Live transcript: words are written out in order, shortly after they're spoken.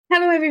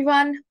Hello,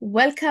 everyone.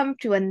 Welcome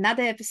to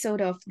another episode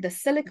of The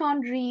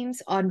Silicon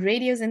Dreams on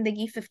Radio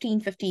Zindagi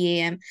 1550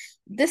 AM.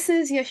 This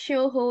is your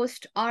show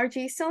host,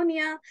 RJ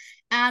Sonia.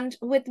 And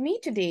with me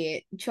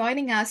today,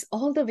 joining us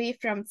all the way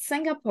from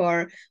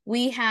Singapore,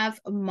 we have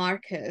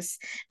Markus.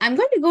 I'm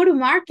going to go to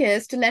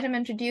Markus to let him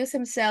introduce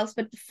himself.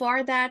 But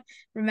before that,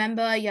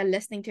 remember you're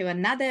listening to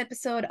another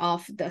episode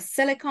of The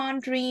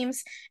Silicon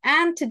Dreams.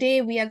 And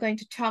today we are going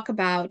to talk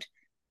about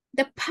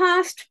the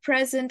past,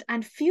 present,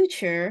 and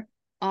future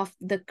of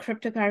the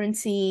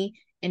cryptocurrency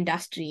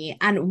industry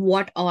and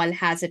what all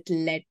has it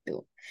led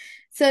to.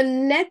 So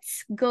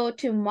let's go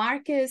to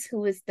Markus,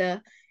 who is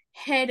the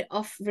head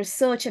of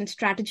research and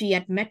strategy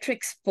at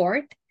Metric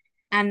Sport.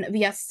 And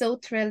we are so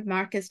thrilled,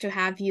 Markus, to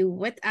have you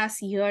with us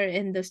here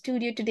in the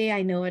studio today.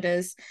 I know it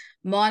is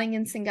morning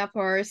in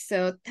Singapore,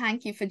 so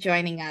thank you for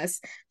joining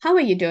us. How are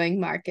you doing,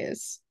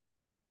 Markus?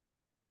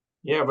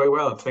 Yeah, very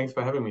well. Thanks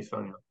for having me,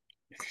 Sonia.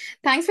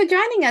 Thanks for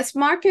joining us,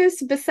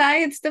 Markus.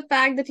 Besides the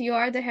fact that you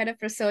are the head of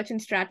research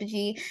and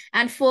strategy,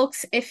 and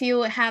folks, if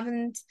you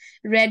haven't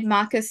read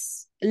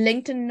Markus'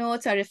 LinkedIn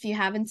notes or if you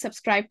haven't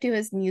subscribed to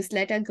his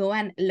newsletter, go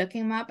and look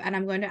him up. And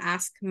I'm going to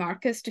ask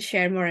Markus to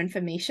share more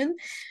information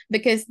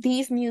because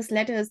these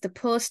newsletters, the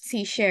posts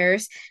he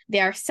shares, they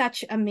are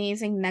such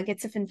amazing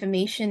nuggets of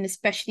information,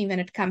 especially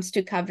when it comes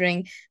to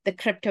covering the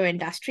crypto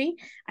industry.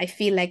 I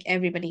feel like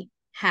everybody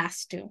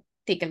has to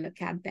take a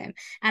look at them.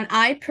 And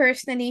I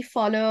personally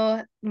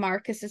follow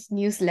Markus's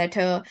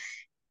newsletter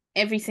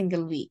every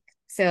single week.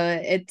 So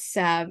it's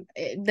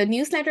the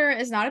newsletter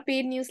is not a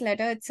paid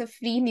newsletter, it's a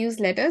free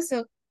newsletter.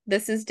 So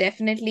this is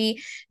definitely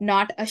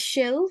not a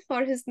shill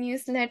for his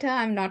newsletter.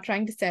 I'm not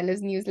trying to sell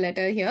his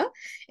newsletter here.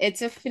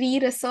 It's a free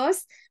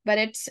resource, but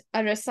it's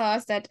a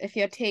resource that if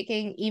you're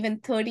taking even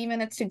 30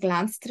 minutes to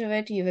glance through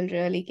it, you will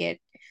really get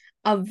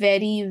a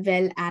very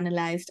well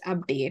analyzed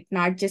update,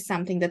 not just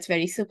something that's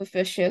very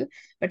superficial,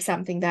 but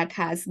something that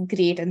has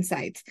great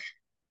insights.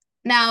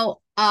 Now,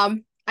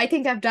 I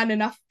think I've done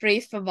enough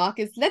praise for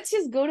Markus. Let's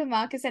just go to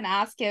Markus and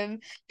ask him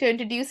to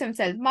introduce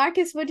himself.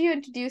 Markus, would you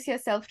introduce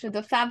yourself to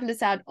the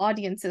fabulous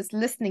audiences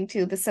listening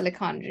to the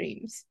Silicon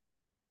Dreams?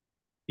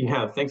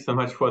 Yeah, thanks so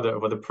much for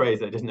the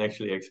praise. I didn't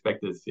actually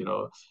expect this.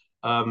 So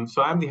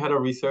I'm the head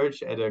of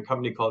research at a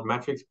company called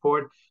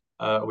Matrixport.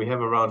 We have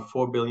around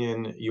 4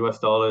 billion US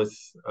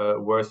dollars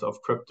worth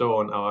of crypto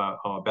on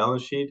our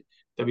balance sheet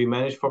that we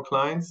manage for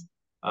clients.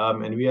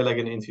 And we are like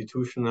an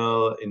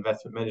institutional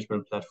investment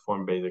management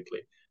platform,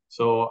 basically.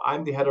 So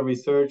I'm the head of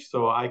research.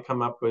 So I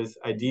come up with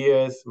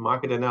ideas,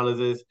 market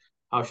analysis.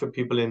 How should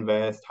people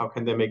invest? How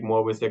can they make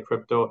more with their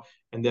crypto?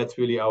 And that's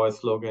really our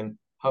slogan.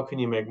 How can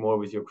you make more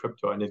with your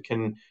crypto? And it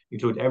can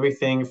include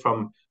everything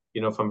from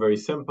very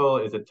simple,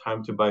 is it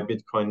time to buy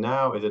Bitcoin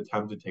now? Is it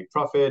time to take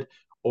profit?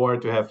 Or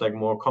to have like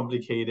more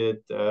complicated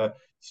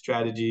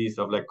strategies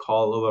of like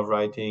call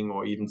overwriting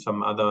or even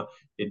some other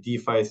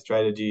DeFi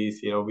strategies.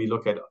 We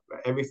look at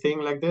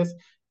everything like this.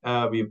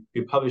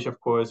 We publish, of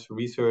course,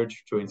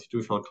 research to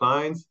institutional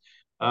clients.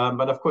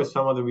 But of course,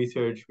 some of the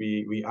research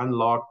we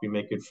unlock, we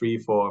make it free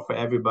for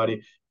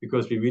everybody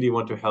because we really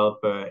want to help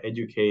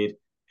educate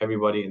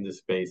everybody in this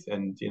space.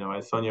 And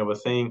as Sonia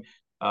was saying,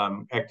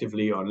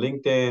 actively on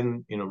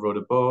LinkedIn, wrote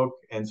a book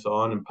and so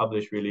on, and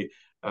publish really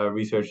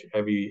research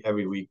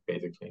every week,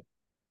 basically.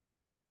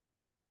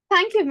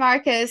 Thank you,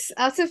 Markus.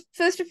 So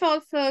first of all,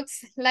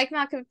 folks, like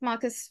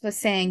Markus was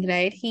saying,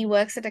 right, he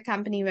works at a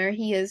company where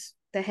he is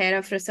the head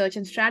of research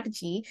and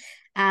strategy,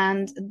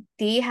 and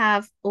they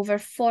have over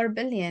 4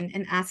 billion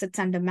in assets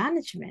under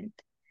management.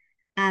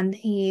 And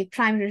he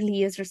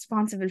primarily is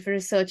responsible for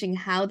researching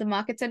how the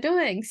markets are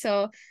doing.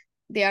 So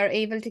they are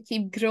able to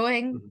keep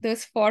growing Mhm.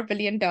 those $4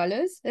 billion,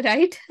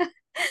 right?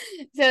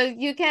 So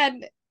you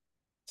can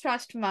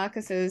trust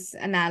Markus's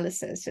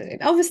analysis.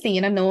 Obviously,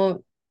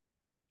 no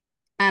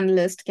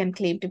analyst can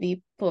claim to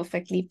be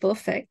perfectly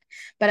perfect.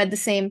 But at the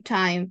same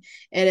time,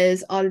 it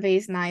is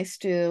always nice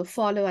to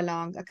follow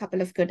along a couple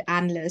of good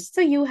analysts.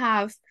 So you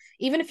have,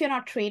 even if you're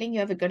not trading,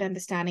 you have a good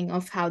understanding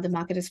of how the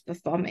market is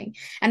performing.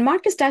 And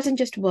Markus doesn't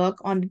just work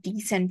on the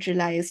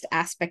decentralized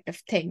aspect of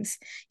things.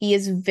 He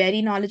is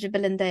very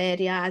knowledgeable in the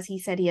area. As he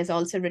said, he has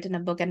also written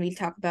a book, and we'll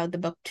talk about the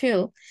book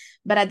too.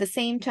 But at the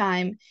same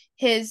time,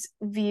 his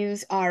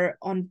views are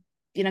on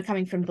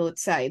coming from both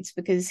sides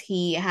because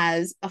he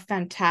has a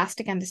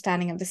fantastic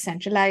understanding of the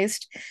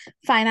centralized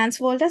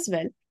finance world as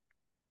well.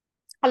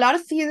 A lot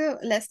of you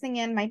listening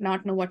in might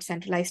not know what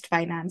centralized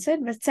finance is,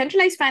 but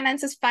centralized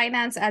finance is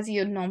finance as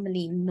you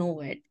normally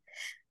know it.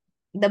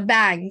 The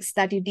banks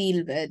that you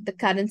deal with, the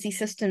currency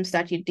systems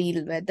that you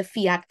deal with, the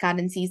fiat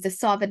currencies, the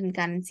sovereign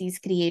currencies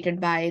created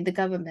by the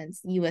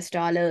governments, US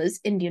dollars,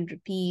 Indian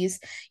rupees,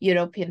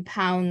 European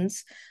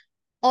pounds,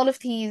 all of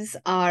these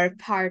are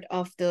part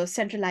of the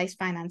centralized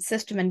finance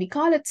system. And we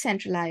call it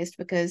centralized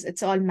because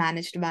it's all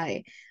managed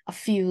by a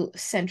few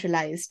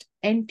centralized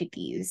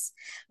entities.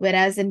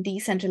 Whereas in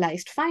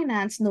decentralized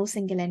finance, no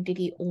single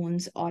entity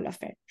owns all of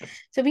it.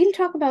 So we'll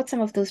talk about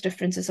some of those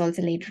differences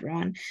also later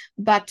on.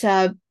 But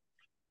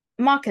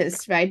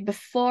Markus, right,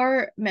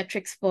 before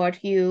Metric Sport,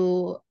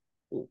 you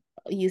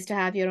used to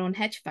have your own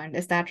hedge fund.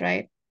 Is that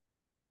right?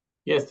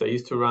 Yes, I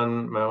used to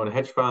run my own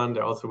hedge fund.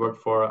 I also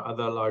worked for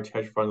other large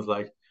hedge funds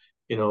like,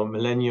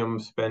 Millennium,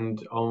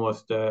 spent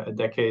almost a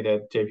decade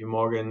at JP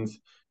Morgan's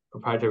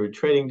proprietary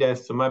trading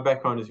desk. So my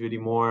background is really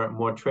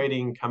more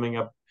trading, coming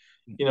up,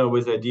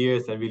 with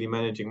ideas and really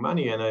managing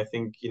money. And I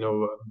think,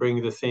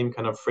 bringing the same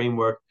kind of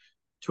framework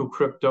to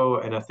crypto.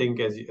 And I think,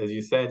 as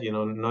you said,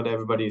 not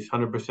everybody is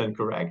 100%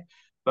 correct.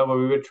 But what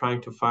we were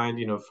trying to find,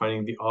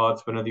 finding the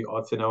odds, when are the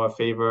odds in our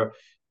favor?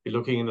 You're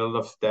looking at a lot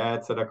of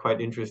stats that are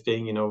quite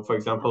interesting. For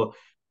example,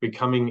 we're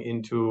coming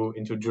into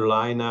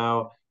July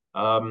now,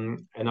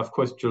 and of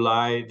course,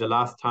 July, the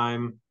last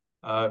time,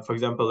 for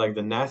example, like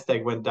the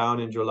Nasdaq went down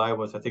in July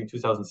was I think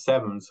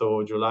 2007.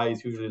 So July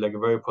is usually like a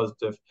very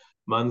positive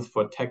month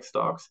for tech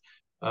stocks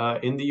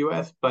in the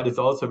US, but it's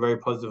also a very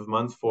positive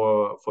month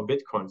for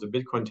Bitcoin. So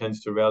Bitcoin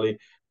tends to rally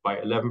by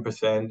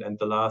 11%, and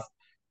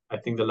I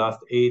think the last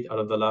 8 out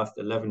of the last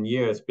 11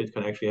 years,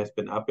 Bitcoin actually has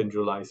been up in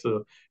July.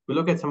 So we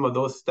look at some of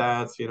those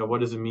stats. What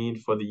does it mean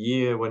for the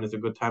year? When is a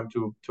good time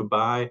to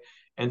buy?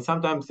 And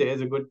sometimes there is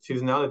a good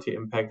seasonality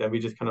impact, and we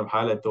just kind of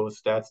highlight those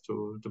stats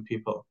to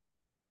people.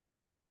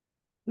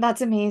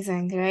 That's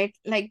amazing, right?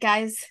 Like,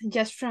 guys,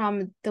 just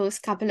from those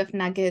couple of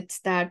nuggets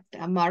that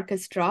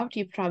Marcus dropped,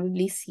 you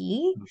probably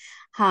see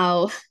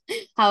how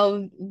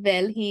how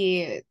well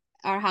he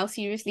or how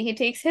seriously he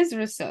takes his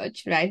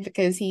research, right?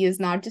 Because he is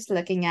not just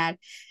looking at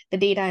the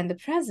data in the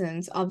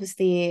presence.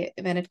 Obviously,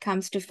 when it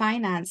comes to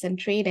finance and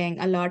trading,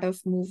 a lot of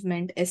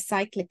movement is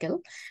cyclical.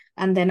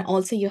 And then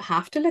also you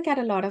have to look at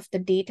a lot of the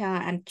data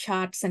and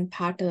charts and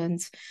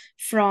patterns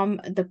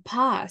from the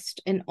past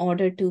in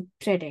order to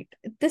predict.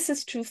 This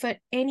is true for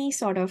any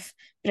sort of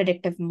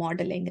predictive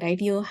modeling,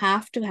 right? You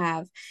have to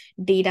have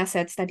data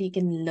sets that you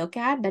can look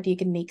at, that you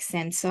can make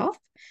sense of,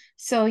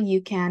 so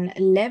you can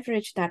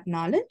leverage that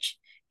knowledge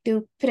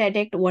to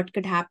predict what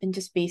could happen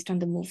just based on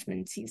the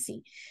movements you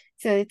see.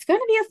 So it's going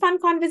to be a fun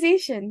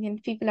conversation.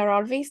 And people are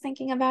always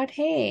thinking about,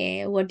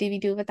 hey, what do we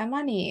do with our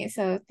money?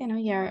 So,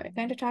 you're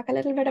going to talk a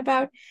little bit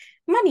about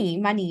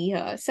money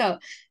here. So,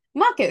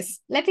 Marcus,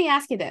 let me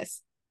ask you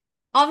this.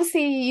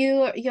 Obviously,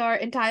 your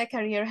entire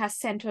career has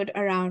centered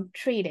around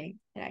trading,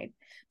 right?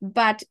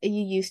 But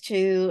you used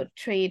to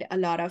trade a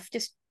lot of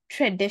just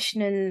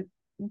traditional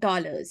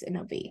dollars in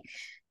a way.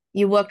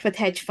 You worked with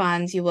hedge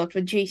funds, you worked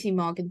with JP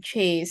Morgan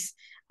Chase,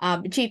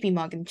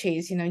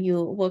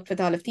 you worked with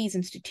all of these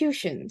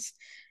institutions.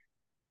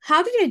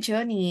 How did your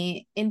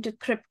journey into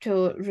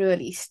crypto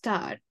really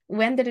start?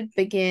 When did it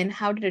begin?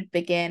 How did it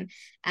begin?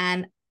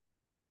 And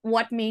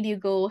what made you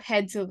go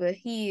heads over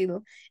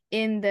heel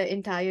in the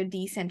entire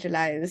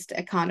decentralized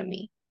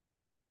economy?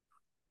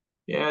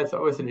 Yeah, it's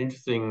always an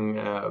interesting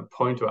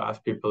point to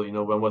ask people,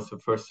 when was the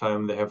first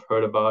time they have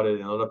heard about it?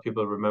 And a lot of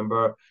people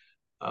remember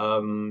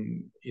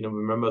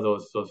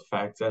those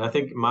facts. And I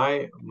think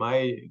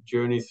my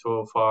journey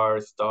so far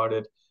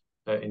started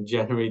in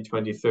January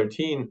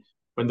 2013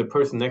 when the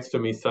person next to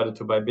me started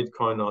to buy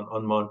Bitcoin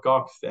on Mt.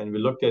 Gox, and we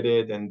looked at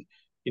it, and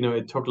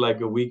it took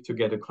like a week to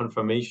get a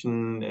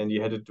confirmation, and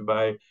you had to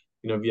buy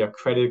via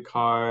credit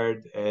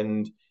card,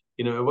 and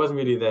it wasn't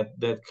really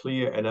that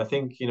clear. And I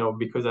think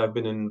because I've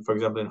been for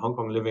example, in Hong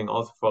Kong living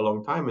also for a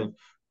long time, and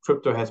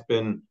crypto has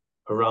been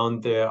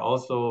around there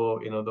also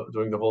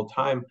during the whole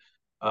time.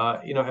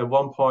 At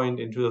one point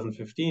in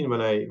 2015,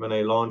 when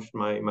I launched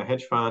my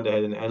hedge fund, I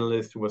had an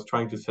analyst who was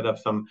trying to set up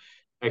some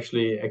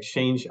actually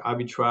exchange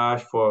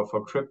arbitrage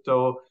for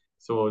crypto.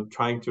 So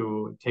trying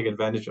to take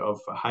advantage of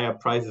higher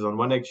prices on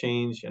one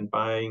exchange and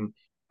buying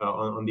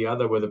on the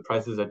other where the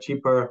prices are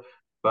cheaper.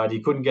 But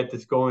he couldn't get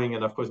this going.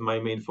 And of course, my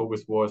main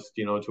focus was,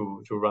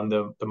 to run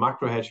the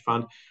macro hedge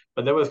fund.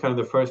 But that was kind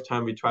of the first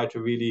time we tried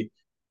to really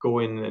go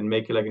in and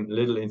make like a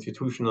little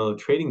institutional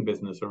trading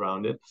business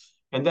around it.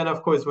 And then,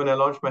 of course, when I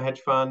launched my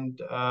hedge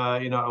fund,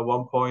 at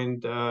one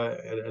point,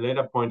 at a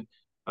later point,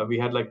 we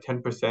had like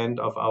 10%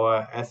 of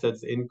our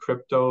assets in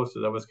crypto.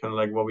 So that was kind of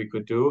like what we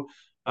could do.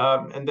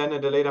 And then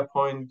at a later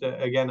point,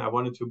 again, I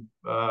wanted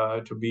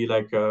to be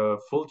like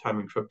full time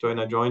in crypto, and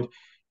I joined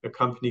a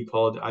company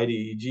called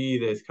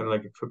IDEG. There's kind of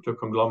like a crypto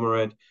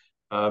conglomerate,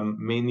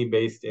 mainly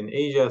based in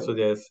Asia. So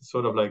there's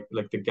sort of like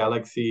the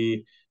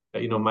galaxy,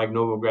 Mike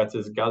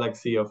Novogratz's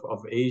galaxy of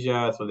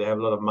Asia. So they have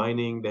a lot of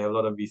mining, they have a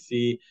lot of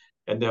VC,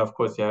 and then of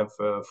course they have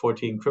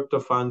 14 crypto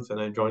funds. And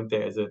I joined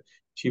there as a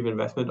chief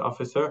investment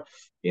officer.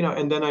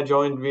 And then I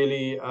joined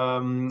really,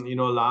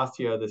 last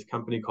year this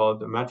company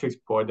called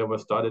Matrixport that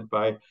was started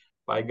by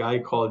a guy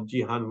called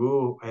Jihan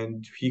Wu,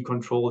 and he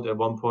controlled at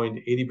one point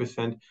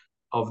 80%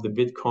 of the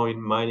Bitcoin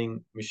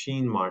mining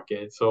machine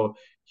market. So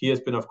he has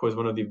been, of course,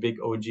 one of the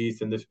big OGs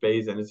in this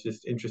space, and it's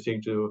just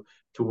interesting to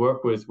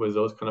work with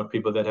those kind of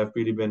people that have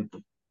really been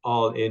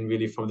all in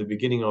really from the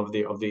beginning of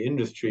the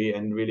industry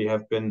and really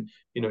have been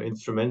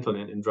instrumental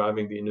in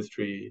driving the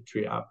industry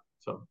tree up.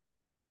 So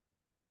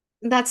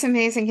That's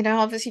amazing.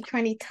 Obviously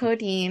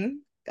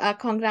 2013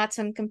 Congrats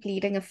on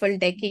completing a full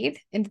decade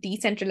in the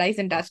decentralized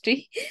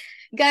industry.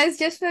 Guys,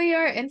 just for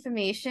your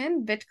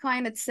information,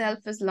 Bitcoin itself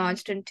was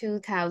launched in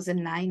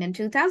 2009, and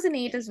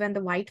 2008 is when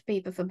the white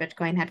paper for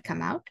Bitcoin had come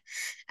out.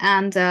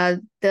 And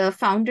the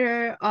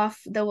founder of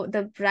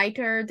the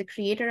writer, the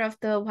creator of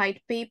the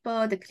white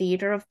paper, the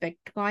creator of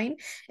Bitcoin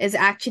is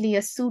actually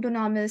a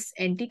pseudonymous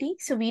entity.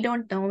 So we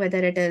don't know whether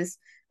it is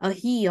a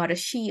he or a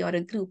she or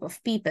a group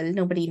of people.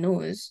 Nobody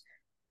knows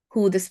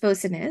who this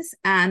person is,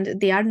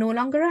 and they are no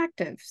longer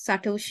active.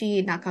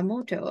 Satoshi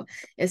Nakamoto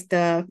is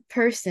the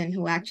person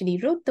who actually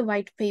wrote the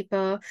white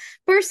paper.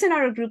 Person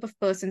or a group of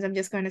persons, I'm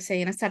just going to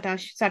say,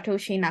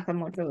 Satoshi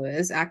Nakamoto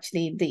is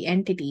actually the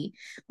entity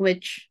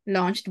which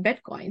launched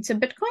Bitcoin. So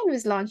Bitcoin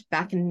was launched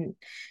back in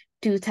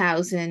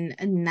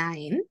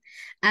 2009,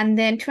 and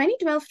then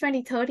 2012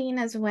 2013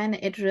 is when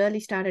it really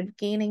started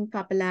gaining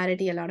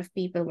popularity. A lot of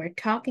people were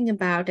talking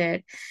about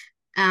it,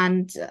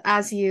 and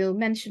as you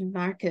mentioned,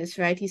 Marcus,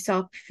 right, you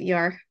saw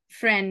your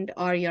friend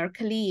or your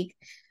colleague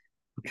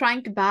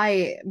trying to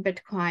buy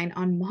Bitcoin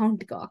on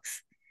Mt. Gox.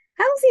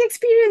 How was the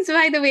experience,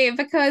 by the way?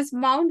 Because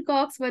Mt.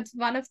 Gox was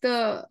one of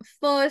the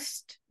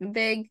first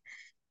big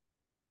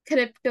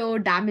crypto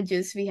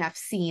damages we have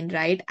seen,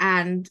 right?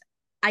 And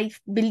I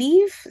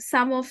believe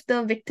some of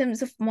the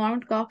victims of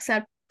Mt. Gox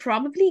are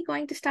probably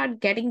going to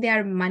start getting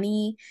their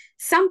money,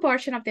 some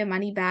portion of their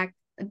money back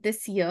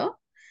this year.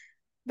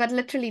 But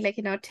literally,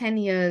 10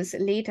 years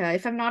later,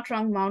 if I'm not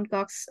wrong, Mt.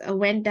 Gox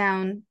went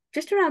down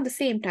just around the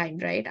same time,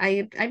 right?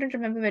 I don't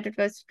remember whether it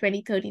was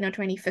 2013 or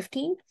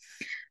 2015.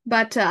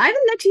 But I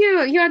will let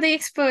you're the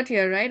expert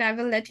here, right? I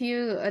will let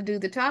you do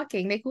the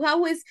talking.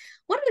 What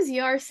was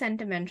your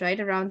sentiment,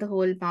 right, around the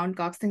whole Mt.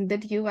 Gox thing?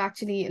 Did you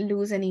actually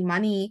lose any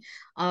money,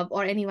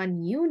 or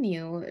anyone you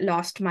knew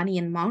lost money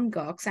in Mt.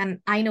 Gox? And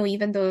I know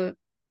even though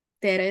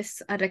there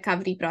is a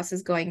recovery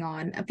process going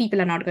on, people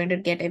are not going to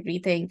get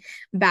everything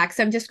back.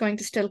 So I'm just going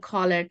to still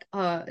call it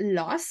a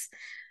loss.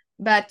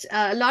 But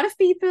a lot of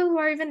people who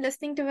are even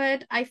listening to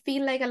it, I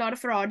feel like a lot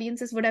of our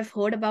audiences would have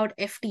heard about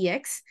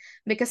FTX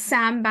because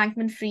Sam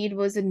Bankman-Fried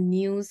was in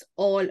news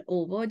all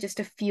over just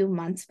a few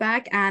months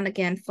back, and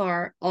again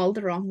for all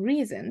the wrong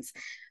reasons.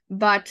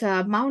 But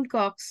Mt.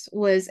 Gox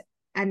was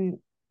an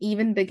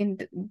even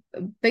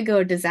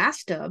bigger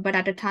disaster, but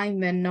at a time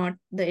when not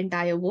the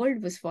entire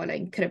world was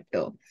following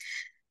crypto.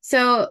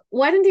 So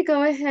why don't you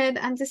go ahead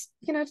and just,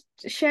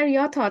 share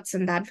your thoughts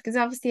on that? Because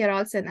obviously you're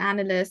also an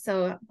analyst.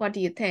 So what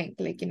do you think?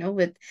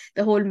 With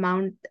the whole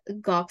Mt.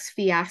 Gox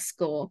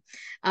fiasco,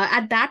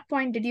 at that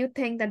point, did you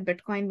think that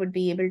Bitcoin would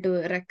be able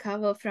to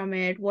recover from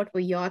it? What were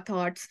your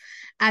thoughts?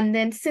 And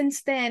then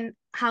since then,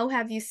 how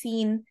have you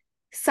seen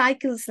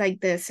cycles like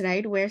this,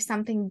 right? Where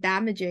something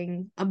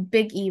damaging, a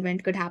big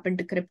event could happen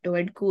to crypto,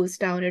 it goes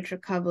down, it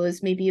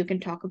recovers. Maybe you can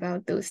talk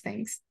about those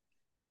things.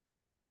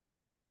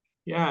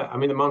 Yeah, I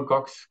mean the Mt.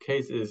 Gox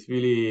case is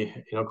really,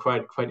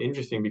 quite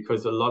interesting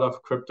because a lot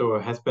of crypto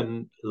has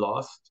been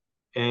lost,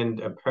 and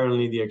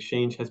apparently the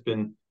exchange has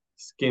been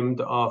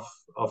skimmed of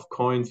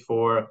coins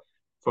for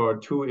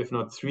 2, if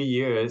not 3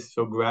 years,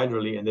 so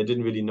gradually, and they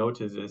didn't really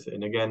notice this.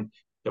 And again,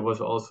 there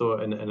was also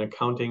an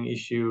accounting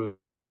issue.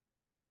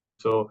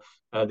 So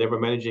they were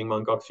managing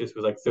Mt. Gox just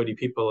with like 30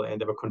 people, and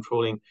they were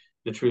controlling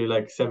literally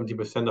like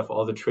 70% of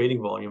all the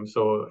trading volume.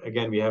 So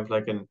again, we have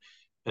like an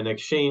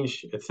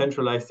exchange, a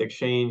centralized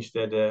exchange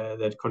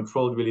that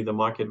controlled really the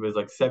market with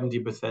like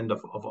 70%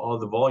 of all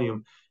the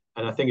volume.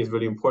 And I think it's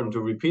really important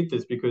to repeat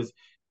this because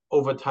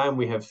over time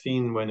we have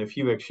seen when a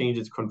few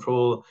exchanges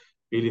control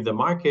really the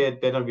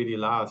market, they don't really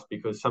last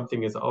because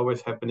something is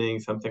always happening,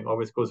 something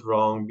always goes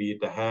wrong, be it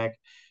the hack,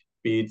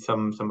 be it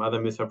some other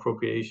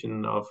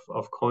misappropriation of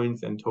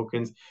coins and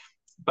tokens.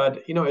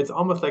 But it's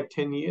almost like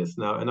 10 years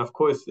now, and of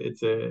course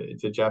it's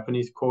a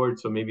Japanese court,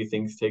 so maybe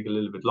things take a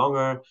little bit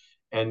longer,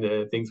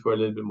 and things were a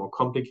little bit more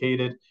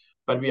complicated.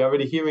 But we are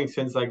already hearing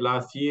since like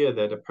last year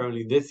that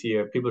apparently this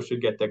year people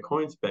should get their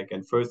coins back.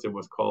 And first it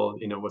was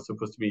called, was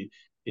supposed to be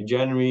in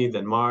January,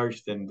 then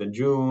March, then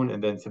June,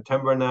 and then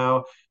September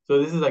now.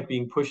 So this is like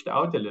being pushed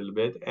out a little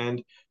bit.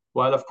 And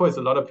while of course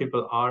a lot of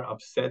people are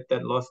upset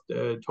that lost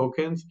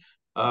tokens,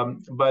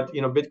 but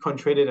Bitcoin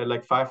traded at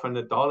like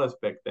 $500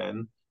 back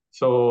then.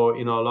 So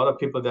a lot of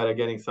people that are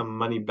getting some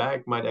money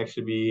back might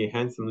actually be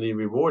handsomely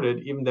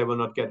rewarded, even they will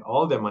not get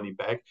all their money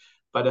back.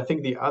 But I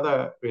think the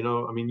other,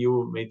 I mean,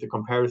 you made the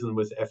comparison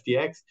with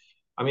FTX.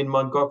 I mean,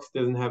 Mt. Gox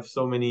doesn't have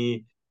so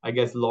many, I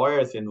guess,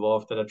 lawyers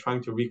involved that are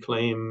trying to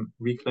reclaim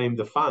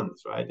the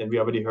funds, right? And we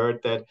already heard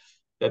that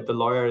the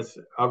lawyers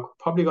are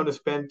probably going to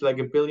spend like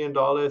 $1 billion,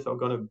 or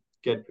going to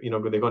get,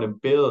 they're going to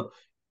bill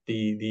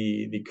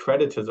the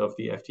creditors of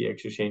the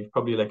FTX exchange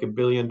probably like $1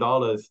 billion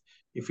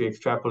if you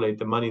extrapolate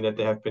the money that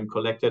they have been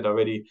collected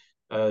already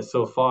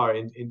so far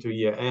into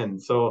year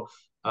end. So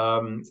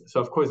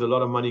of course a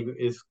lot of money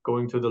is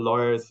going to the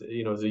lawyers,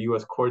 the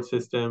U.S. court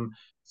system.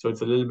 So it's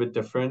a little bit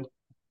different.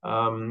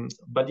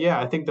 But yeah,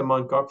 I think the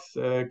Mt.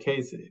 Gox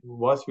case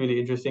was really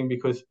interesting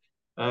because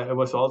it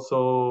was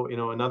also,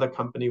 another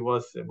company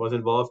was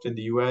involved in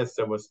the U.S.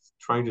 that was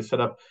trying to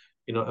set up,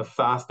 a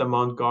fast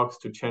amount gox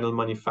to channel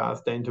money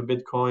faster into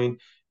Bitcoin.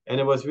 And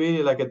it was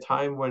really like a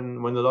time when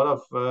a lot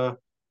of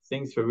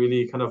things were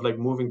really kind of like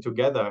moving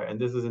together. And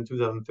this is in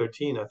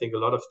 2013. I think a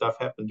lot of stuff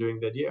happened during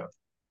that year.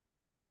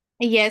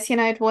 Yes,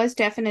 it was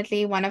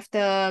definitely one of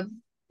the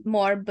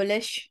more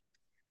bullish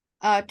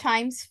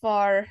times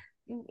for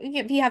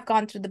we have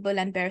gone through the bull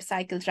and bear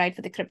cycles, right,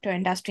 for the crypto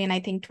industry. And I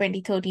think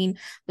 2013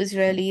 was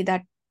really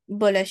that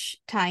bullish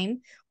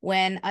time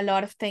when a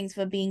lot of things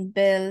were being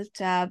built,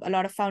 a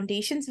lot of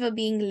foundations were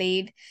being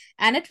laid.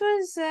 And it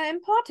was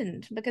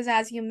important because,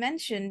 as you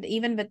mentioned,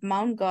 even with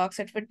Mt. Gox,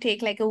 it would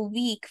take like a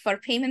week for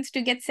payments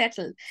to get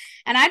settled.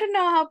 And I don't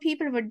know how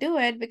people would do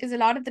it, because a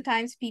lot of the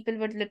times people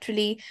would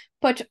literally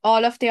put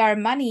all of their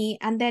money,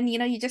 and then,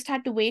 you just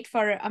had to wait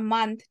for a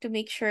month to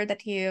make sure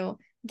that you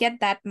get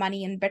that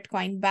money in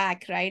Bitcoin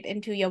back, right,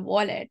 into your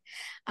wallet.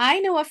 I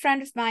know a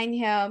friend of mine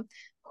here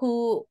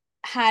who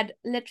had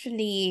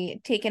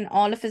literally taken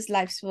all of his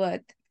life's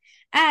worth,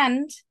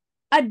 and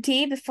a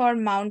day before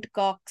Mt.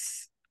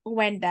 Gox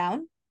went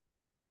down,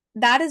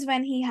 that is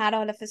when he had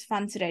all of his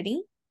funds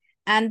ready.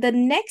 And the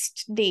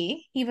next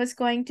day, he was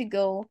going to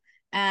go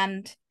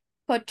and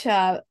put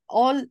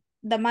all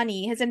the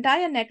money, his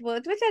entire net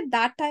worth, which at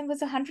that time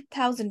was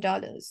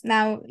 $100,000.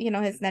 Now,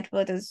 his net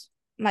worth is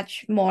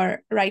much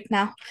more right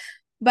now.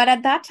 But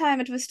at that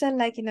time, it was still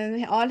like,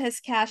 all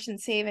his cash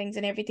and savings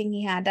and everything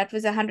he had, that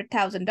was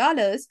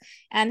 $100,000.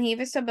 And he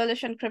was so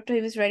bullish on crypto, he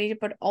was ready to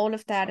put all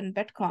of that in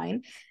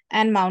Bitcoin.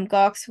 And Mt.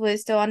 Gox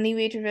was the only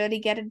way to really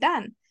get it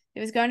done. He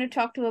was going to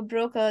talk to a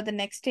broker the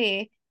next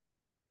day.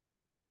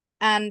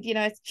 And,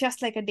 it's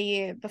just like a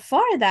day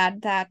before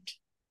that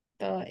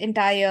the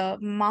entire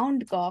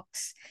Mt.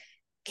 Gox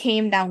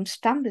came down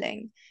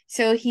stumbling.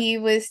 So he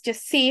was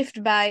just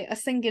saved by a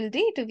single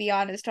day, to be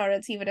honest, or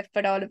else he would have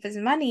put all of his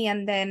money.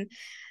 And then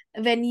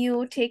when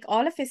you take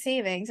all of your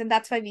savings, and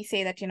that's why we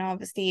say that,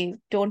 obviously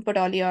don't put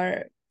all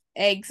your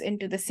eggs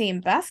into the same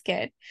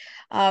basket.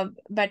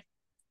 But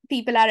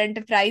people are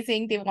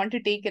enterprising, they want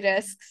to take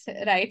risks,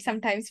 right?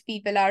 Sometimes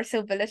people are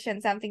so bullish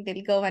on something,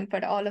 they'll go and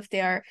put all of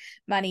their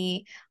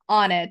money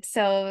on it.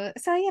 So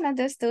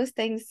those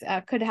things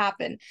could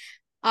happen.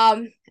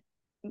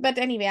 But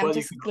anyway, I'm Well,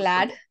 just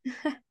glad.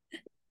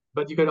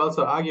 but you could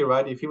also argue,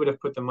 right, if he would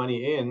have put the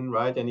money in,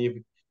 right,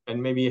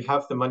 and maybe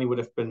half the money would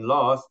have been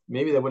lost,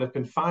 maybe that would have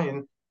been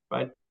fine,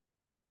 right?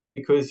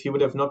 Because he would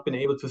have not been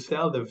able to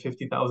sell the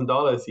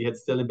 $50,000 he had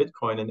still in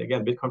Bitcoin. And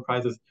again, Bitcoin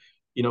prices,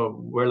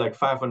 were like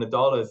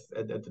 $500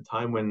 at the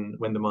time when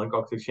the Mt.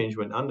 Gox exchange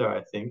went under,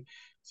 I think.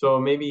 So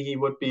maybe he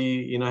would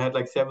be, had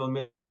like several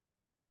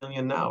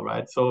million now,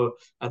 right? So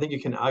I think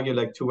you can argue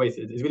like two ways.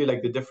 It's really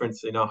like the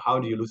difference, how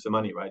do you lose the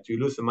money, right? Do you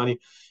lose the money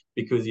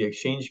because the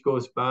exchange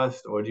goes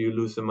bust, or do you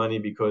lose the money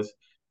because,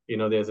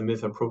 there's a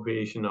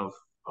misappropriation of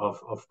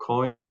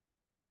coins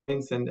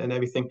and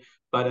everything?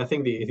 But I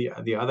think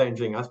the other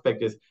interesting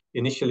aspect is,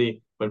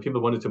 initially when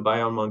people wanted to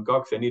buy on Mt.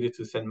 Gox, they needed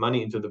to send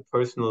money into the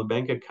personal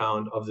bank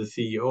account of the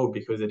CEO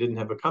because they didn't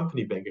have a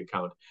company bank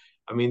account.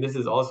 I mean, this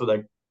is also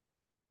like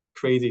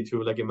crazy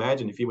to like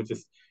imagine if he would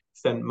just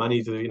send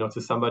money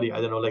to somebody,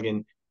 I don't know, like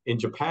in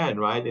Japan,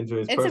 right, into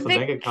his It's a personal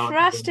big bank account.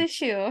 trust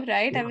issue,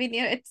 right?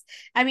 Yeah.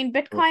 I mean,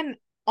 Bitcoin,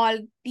 all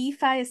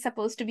DeFi is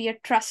supposed to be a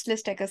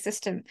trustless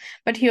ecosystem.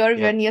 But here,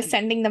 Yeah. when you're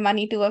sending the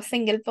money to a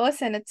single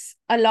person, it's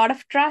a lot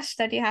of trust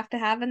that you have to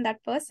have in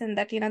that person,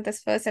 that,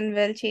 this person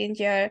will change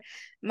your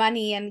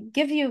money and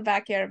give you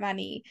back your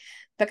money,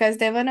 because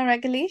there were no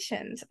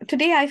regulations.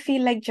 Today, I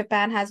feel like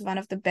Japan has one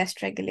of the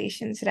best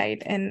regulations,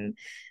 right? In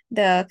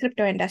the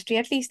crypto industry,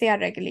 at least they are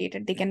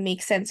regulated. They can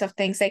make sense of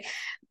things. Like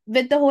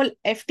with the whole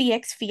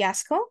FTX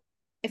fiasco,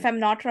 if I'm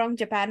not wrong,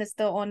 Japan is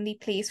the only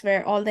place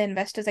where all the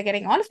investors are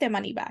getting all of their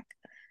money back,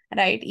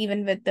 right?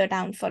 Even with the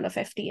downfall of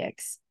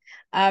FTX.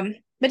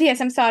 But yes,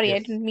 I'm sorry, I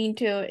Yes. didn't mean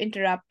to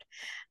interrupt.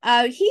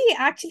 He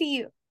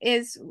actually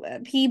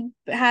he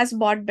has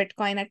bought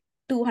Bitcoin at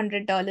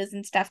 $200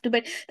 and stuff too.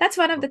 But that's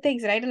one of the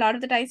things, right? A lot of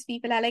the times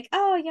people are like,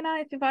 oh,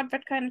 if you bought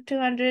Bitcoin at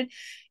 200,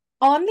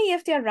 only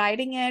if they're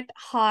riding it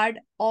hard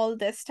all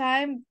this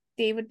time,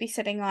 they would be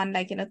sitting on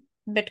like,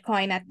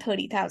 Bitcoin at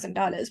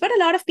 $30,000. But a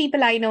lot of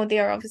people I know, they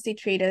are obviously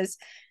traders,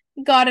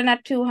 got in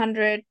at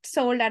 200,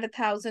 sold at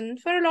 1,000.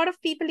 For a lot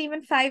of people,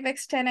 even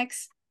 5x,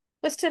 10x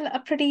was still a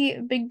pretty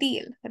big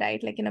deal,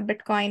 right? Like,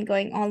 Bitcoin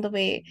going all the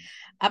way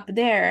up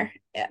there.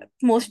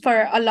 Most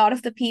for a lot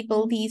of the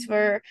people,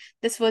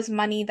 this was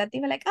money that they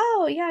were like,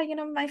 oh, yeah,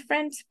 my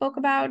friend spoke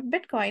about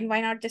Bitcoin.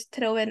 Why not just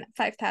throw in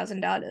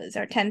 $5,000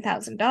 or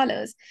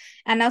 $10,000?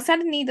 And now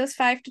suddenly those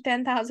 $5,000 to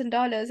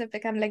 $10,000 have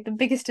become like the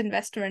biggest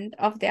investment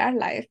of their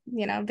life,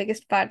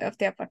 biggest part of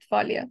their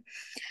portfolio.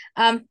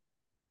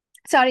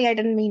 Sorry, I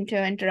didn't mean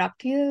to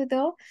interrupt you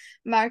though,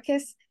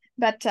 Marcus,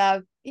 but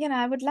I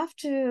would love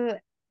to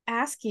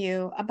ask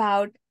you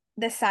about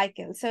the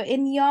cycle. So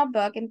in your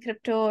book, in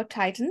Crypto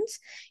Titans,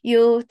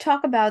 you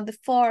talk about the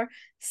four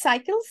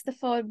cycles, the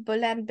four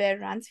bull and bear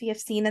runs we have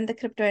seen in the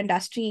crypto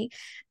industry.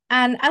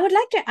 And I would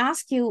like to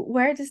ask you,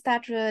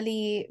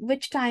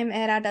 which time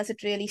era does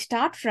it really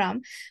start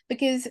from?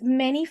 Because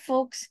many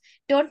folks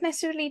don't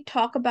necessarily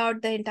talk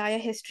about the entire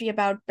history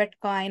about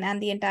Bitcoin and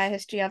the entire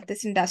history of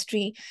this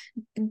industry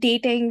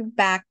dating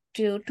back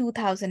to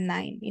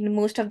 2009.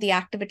 Most of the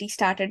activity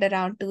started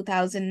around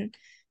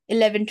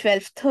 2011,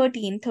 12,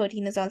 13.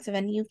 13 is also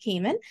when you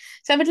came in.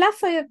 So I would love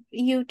for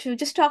you to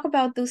just talk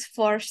about those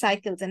four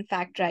cycles, in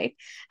fact, right?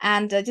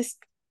 And just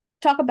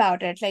talk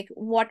about it. Like,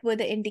 what were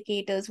the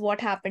indicators? What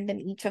happened in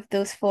each of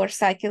those four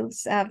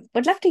cycles?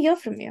 Would love to hear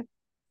from you.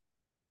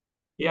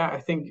 Yeah,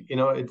 I think,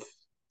 it's,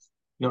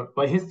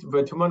 by history,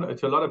 but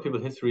to a lot of people,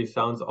 history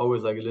sounds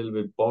always like a little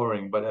bit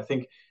boring, but I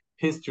think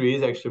history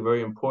is actually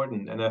very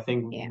important. And I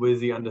think Yeah. with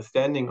the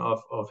understanding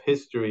of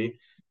history,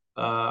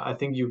 I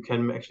think you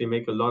can actually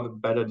make a lot of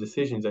better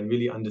decisions and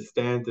really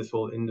understand this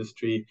whole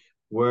industry,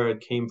 where it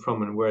came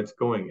from and where it's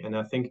going. And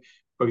I think,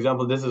 for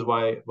example, this is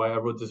why I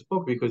wrote this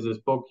book, because this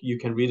book, you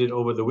can read it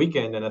over the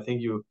weekend, and I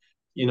think you're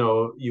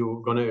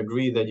going to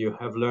agree that you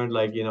have learned,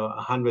 like,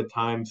 100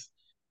 times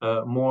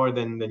more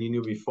than you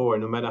knew before,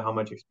 no matter how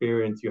much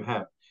experience you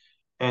have.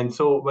 And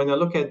so when I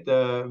look at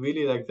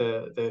really like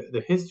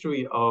the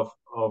history of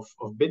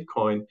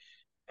Bitcoin,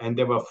 and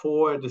there were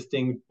four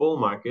distinct bull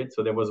markets.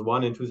 So there was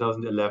one in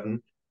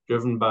 2011,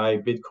 driven by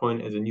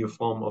Bitcoin as a new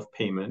form of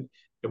payment.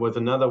 There was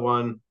another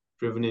one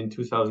driven in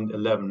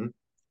 2011,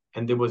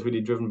 and it was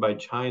really driven by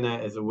China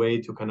as a way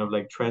to kind of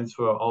like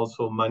transfer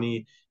also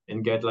money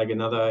and get like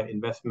another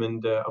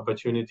investment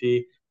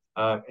opportunity.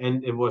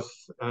 And it was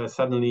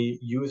suddenly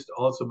used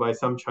also by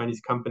some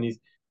Chinese companies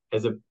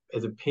as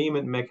a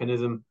payment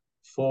mechanism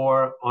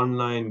for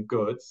online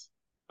goods.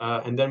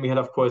 And then we had,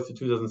 of course, the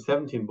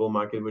 2017 bull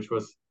market, which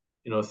was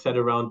set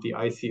around the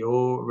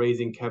ICO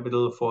raising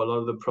capital for a lot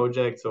of the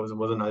projects. So it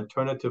was an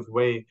alternative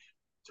way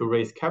to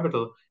raise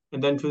capital.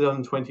 And then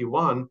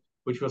 2021,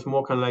 which was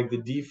more kind of like the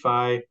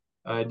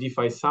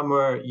DeFi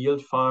summer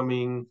yield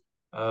farming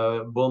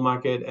bull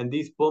market. And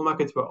these bull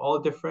markets were all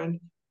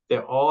different. They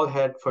all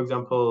had, for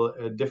example,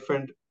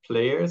 different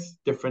players,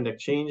 different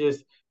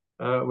exchanges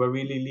were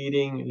really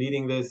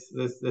leading this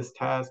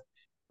task.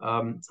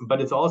 But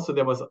it's also,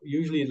 there was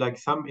usually like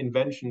some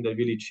invention that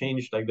really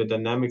changed like the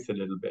dynamics a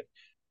little bit.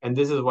 And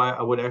this is why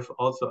I would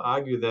also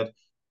argue that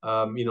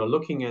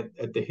looking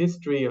at the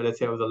history, or let's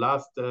say over the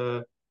last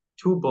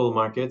two bull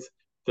markets,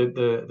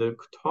 the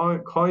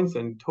coins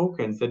and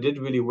tokens that did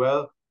really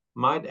well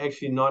might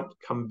actually not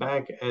come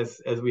back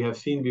as we have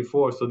seen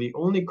before. So the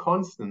only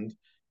constant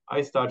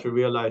I start to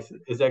realize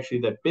is actually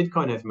that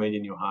Bitcoin has made a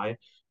new high,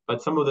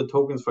 but some of the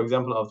tokens, for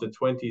example, of the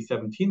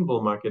 2017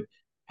 bull market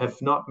have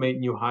not made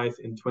new highs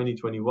in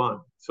 2021.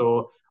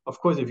 So of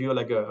course, if you're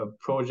like a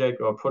project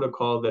or a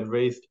protocol that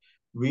raised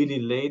really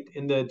late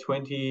in the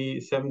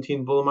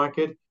 2017 bull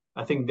market,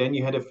 I think then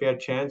you had a fair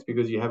chance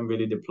because you haven't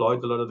really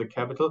deployed a lot of the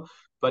capital.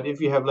 But if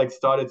you have like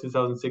started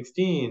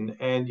 2016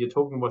 and your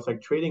token was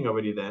like trading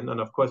already then, and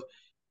of course,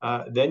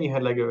 then you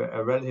had like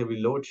a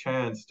relatively low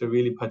chance to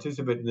really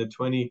participate in the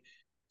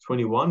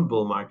 2021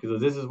 bull market. So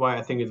this is why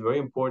I think it's very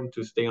important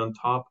to stay on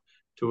top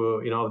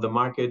of the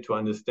market, to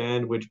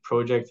understand which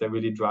projects are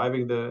really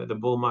driving the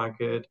bull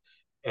market.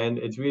 And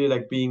it's really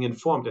like being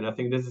informed. And I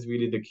think this is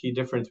really the key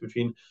difference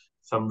between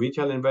some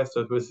retail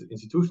investors versus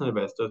institutional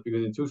investors,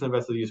 because institutional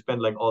investors, you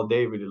spend like all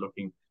day really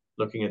looking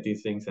at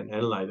these things and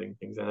analyzing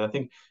things. And I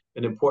think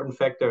an important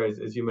factor is,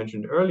 as you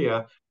mentioned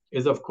earlier,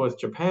 is of course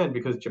Japan,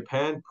 because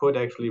Japan put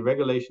actually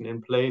regulation in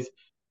place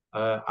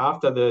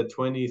after the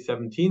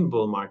 2017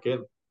 bull market.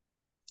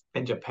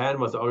 And Japan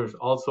was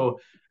also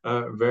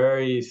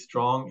very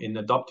strong in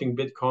adopting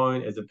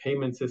Bitcoin as a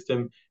payment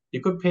system.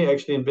 You could pay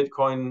actually in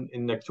Bitcoin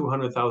in like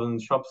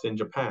 200,000 shops in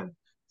Japan.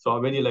 So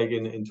already like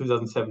in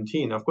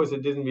 2017, of course,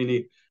 it didn't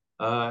really,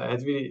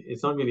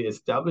 it's not really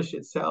established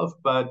itself,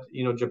 but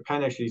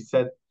Japan actually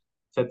sets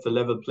the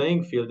level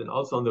playing field, and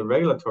also on the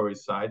regulatory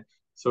side.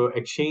 So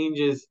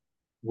exchanges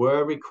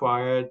were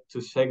required to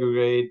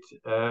segregate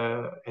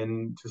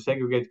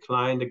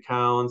client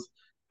accounts.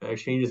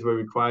 Exchanges were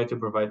required to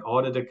provide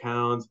audit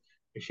accounts.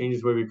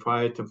 Exchanges were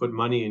required to put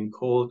money in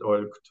cold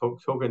or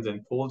tokens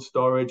in cold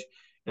storage.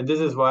 And this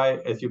is why,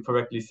 as you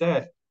correctly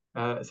said,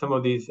 some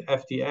of these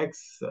FTX,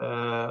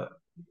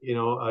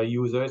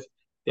 users,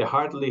 they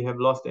hardly have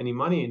lost any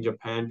money in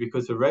Japan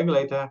because the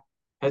regulator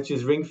has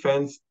just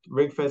ring-fenced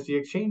the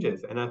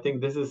exchanges. And I think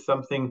this is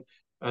something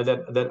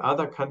that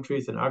other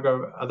countries and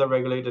other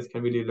regulators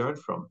can really learn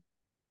from.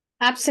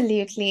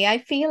 Absolutely. I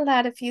feel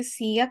that if you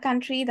see a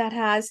country that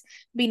has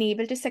been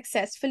able to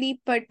successfully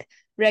put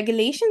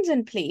regulations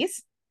in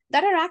place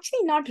that are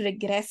actually not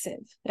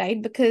regressive,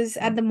 right? Because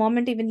at the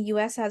moment, even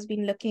US has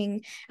been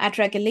looking at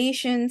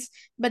regulations,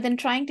 but then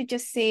trying to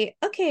just say,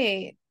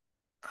 okay,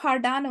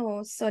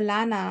 Cardano,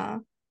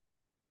 Solana,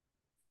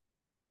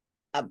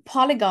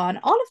 Polygon,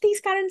 all of these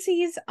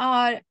currencies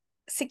are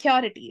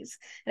securities,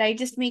 right?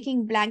 Just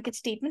making blanket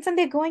statements, and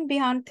they're going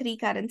beyond three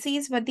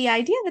currencies. But the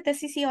idea with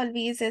SEC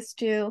always is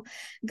to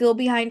go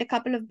behind a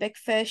couple of big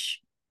fish,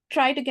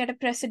 try to get a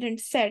precedent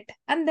set,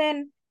 and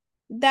then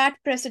that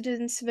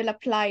precedence will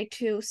apply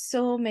to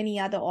so many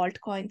other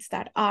altcoins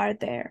that are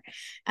there.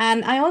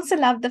 And I also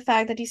love the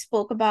fact that you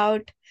spoke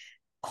about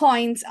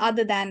coins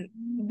other than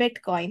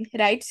Bitcoin,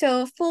 right?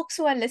 So, folks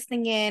who are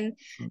listening in,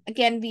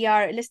 again, we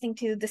are listening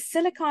to the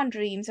Silicon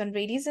Dreams on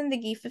Radio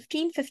Zindagi,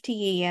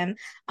 15:50 a.m.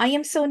 I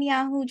am Sonia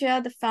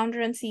Ahuja, the founder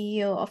and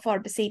CEO of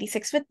Orbis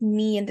 86. With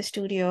me in the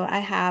studio, I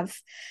have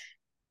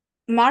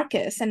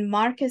Markus, and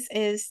Markus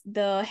is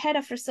the head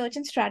of research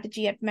and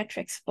strategy at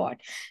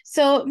MetricSport.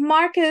 So,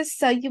 Markus,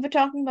 you were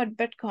talking about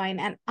Bitcoin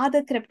and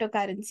other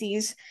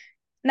cryptocurrencies.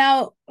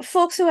 Now,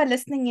 folks who are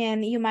listening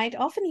in, you might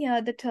often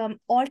hear the term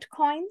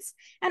altcoins,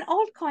 and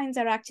altcoins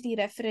are actually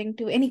referring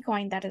to any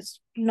coin that is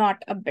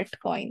not a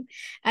Bitcoin.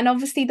 And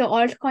obviously, the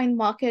altcoin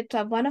market,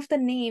 one of the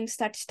names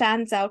that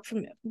stands out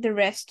from the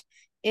rest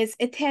is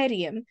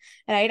Ethereum,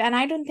 right? And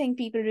I don't think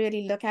people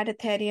really look at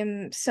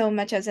Ethereum so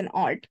much as an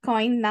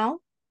altcoin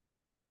now,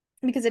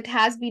 because it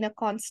has been a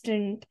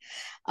constant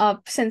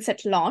since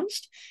it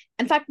launched.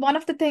 In fact, one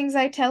of the things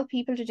I tell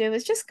people to do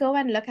is just go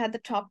and look at the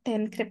top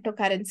 10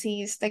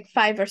 cryptocurrencies like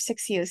 5 or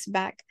 6 years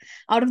back.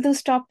 Out of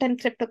those top 10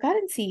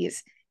 cryptocurrencies,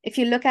 if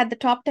you look at the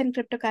top 10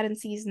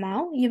 cryptocurrencies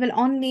now, you will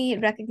only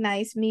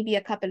recognize maybe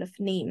a couple of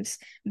names: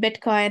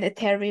 Bitcoin,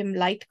 Ethereum,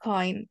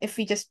 Litecoin, if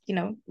we just,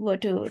 were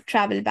to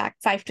travel back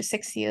 5 to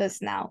 6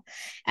 years now.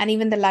 And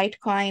even the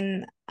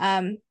Litecoin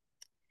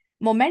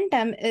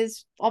momentum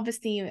is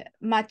obviously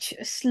much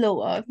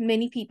slower.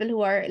 Many people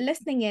who are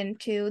listening in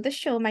to the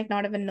show might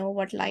not even know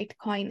what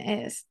Litecoin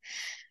is.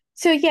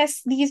 So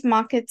yes, these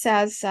markets,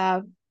 as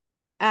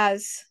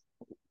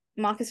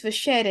Markus was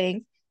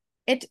sharing,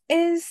 it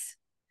is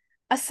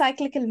a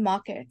cyclical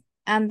market.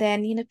 And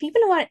then,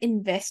 people who are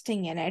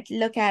investing in it,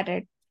 look at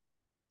it,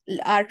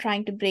 are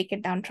trying to break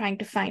it down, trying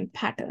to find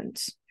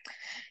patterns.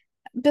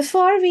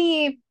 Before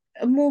we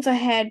move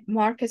ahead,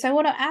 Markus, I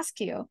want to ask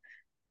you,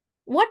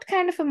 what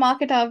kind of a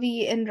market are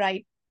we in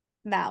right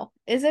now?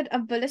 Is it a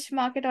bullish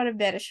market or a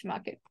bearish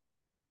market?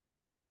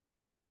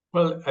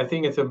 Well, I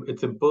think it's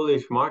a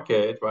bullish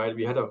market, right?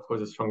 We had, of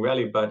course, a strong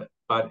rally, but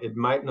it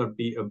might not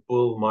be a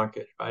bull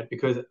market, right?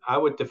 Because I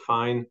would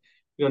define,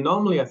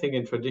 normally I think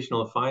in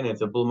traditional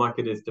finance, a bull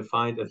market is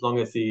defined as long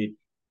as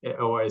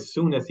or as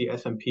soon as the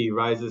S&P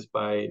rises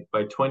by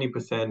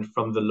 20%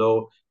 from the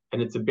low,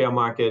 and it's a bear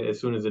market as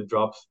soon as it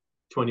drops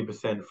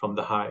 20% from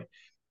the high.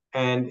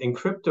 And in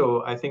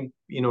crypto, I think,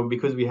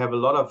 because we have a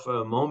lot of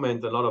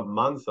moments, a lot of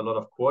months, a lot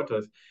of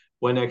quarters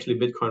when actually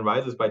Bitcoin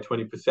rises by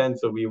 20%.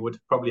 So we would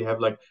probably have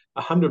like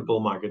 100 bull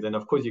markets. And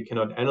of course, you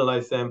cannot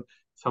analyze them.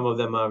 Some of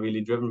them are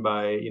really driven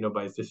by,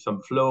 by just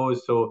some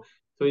flows. So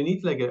you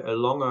need like a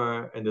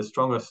longer and a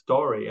stronger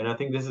story. And I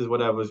think this is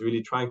what I was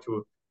really trying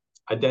to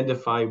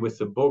identify with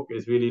the book,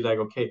 is really like,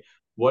 okay,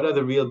 what are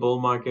the real bull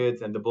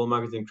markets? And the bull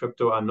markets in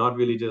crypto are not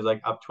really just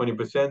like up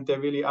 20%.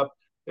 They're really up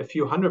a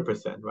few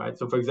 100%, right?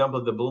 So for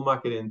example, the bull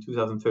market in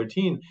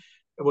 2013,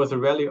 it was a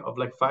rally of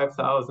like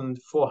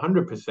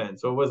 5,400%.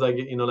 So it was like,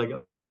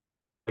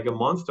 like a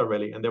monster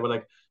rally. And there were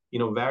like,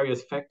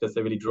 various factors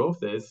that really drove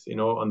this.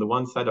 On the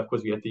one side, of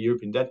course, we had the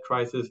European debt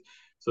crisis.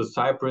 So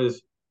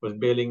Cyprus was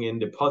bailing in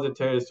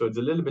depositors. So it's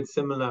a little bit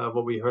similar to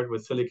what we heard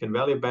with Silicon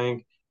Valley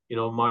Bank,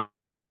 March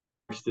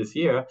this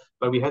year.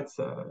 But we had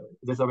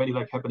this already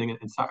like happening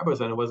in Cyprus,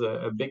 and it was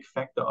a big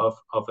factor of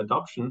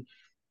adoption.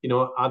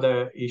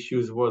 Other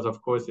issues was,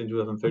 of course, in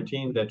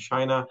 2013 that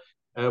China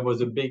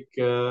was a big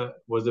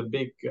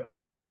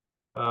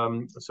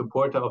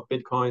supporter of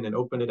Bitcoin and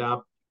opened it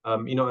up,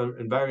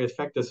 and various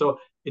factors. So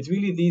it's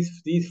really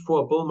these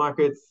four bull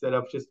markets that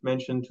I've just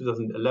mentioned: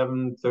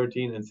 2011,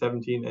 13, and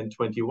 17, and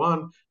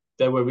 21,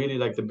 that were really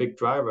like the big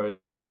drivers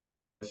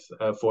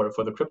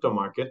for the crypto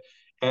market.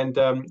 And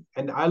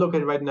I look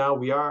at it right now,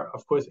 we are,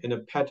 of course, in a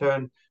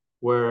pattern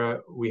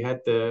where we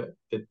had the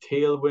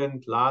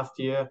tailwind last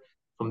year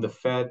from the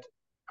Fed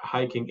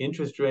hiking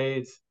interest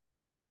rates.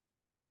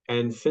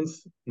 And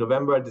since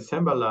November,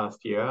 December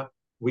last year,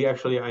 we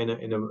actually are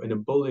in a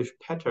bullish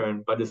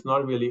pattern, but it's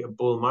not really a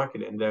bull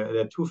market. And there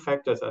are two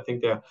factors, I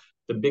think they're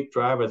the big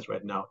drivers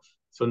right now.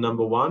 So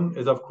number one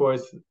is, of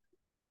course,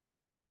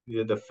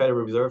 the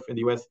Federal Reserve in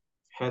the US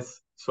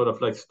has sort of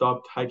like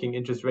stopped hiking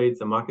interest rates.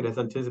 The market has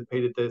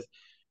anticipated this.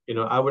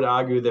 I would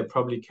argue they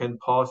probably can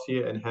pause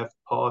here and have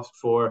paused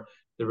for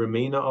the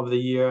remainder of the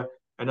year.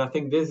 And I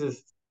think this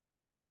is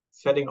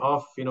setting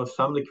off,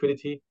 some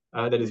liquidity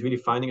that is really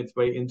finding its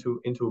way into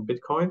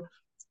Bitcoin.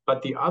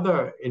 But the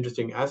other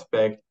interesting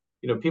aspect,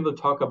 people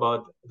talk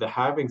about the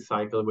halving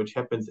cycle, which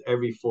happens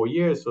every 4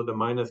 years. So the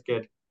miners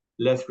get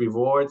less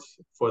rewards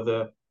for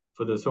the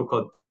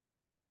so-called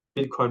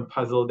Bitcoin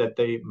puzzle that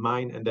they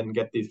mine, and then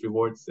get these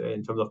rewards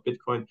in terms of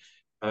Bitcoin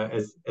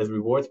as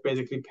rewards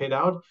basically paid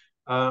out.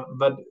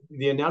 But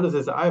the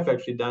analysis I've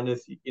actually done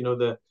is,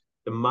 the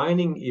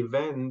mining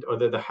event, or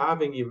the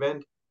halving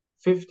event,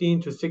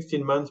 15 to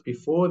 16 months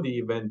before the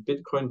event,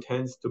 Bitcoin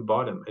tends to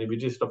bottom.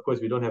 And of course,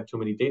 we don't have too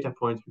many data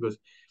points because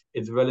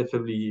it's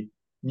relatively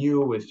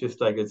new. It's just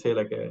like, let's say,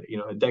 like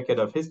a decade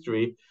of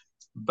history.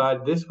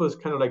 But this was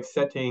kind of like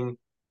setting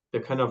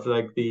the kind of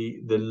like the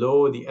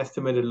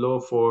estimated low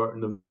for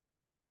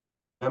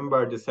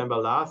December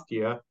last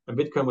year, and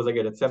Bitcoin was like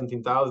at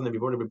 17,000, and we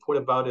wrote a report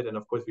about it. And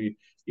of course, we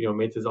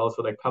made this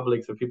also like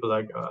public, so people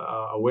like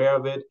are aware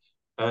of it.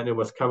 And it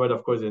was covered,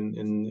 of course, in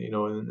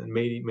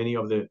many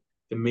of the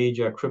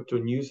major crypto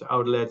news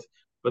outlets.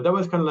 But that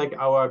was kind of like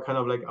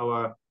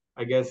our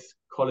I guess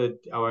call it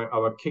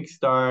our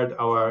kickstart,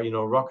 our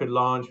rocket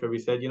launch, where we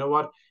said,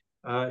 what,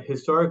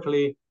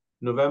 historically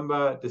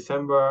November,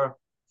 December,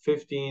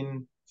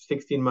 15,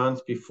 16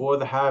 months before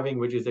the halving,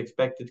 which is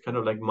expected kind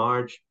of like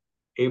March,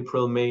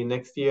 April, May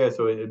next year.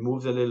 So it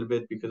moves a little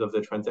bit because of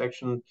the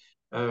transaction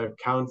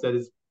counts that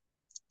is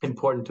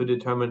important to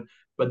determine.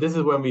 But this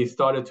is when we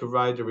started to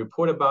write a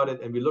report about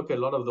it, and we look at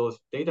a lot of those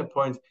data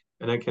points,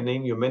 and I can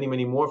name you many,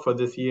 many more for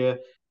this year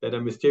that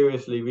are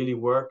mysteriously really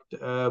worked,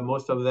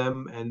 most of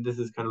them. And this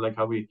is kind of like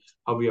how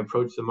we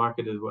approach the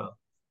market as well.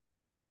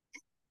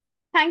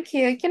 Thank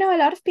you. A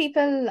lot of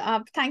people,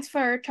 thanks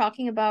for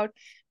talking about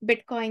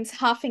Bitcoin's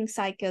halving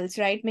cycles,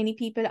 right? Many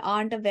people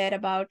aren't aware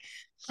about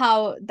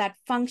how that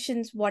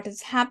functions, what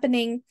is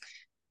happening.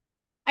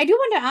 I do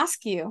want to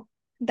ask you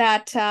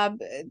that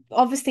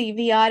obviously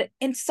we are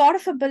in sort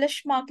of a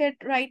bullish market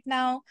right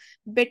now.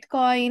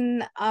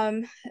 Bitcoin,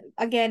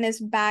 again,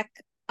 is back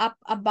up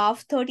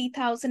above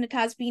 30,000. It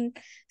has been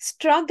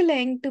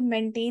struggling to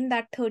maintain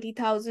that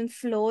 30,000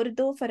 floor,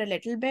 though, for a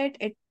little bit.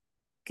 It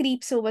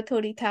creeps over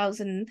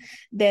 30,000,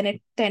 then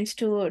it tends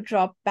to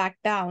drop back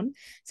down.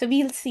 So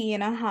we'll see,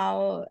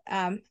 how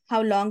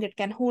long it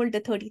can hold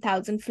the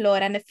 30,000 floor,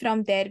 and if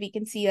from there we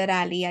can see a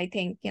rally, I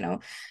think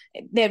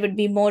there would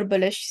be more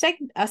bullish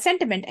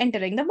sentiment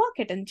entering the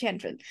market in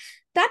general.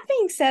 That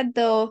being said,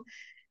 though,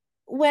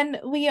 when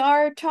we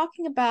are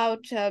talking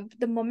about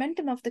the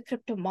momentum of the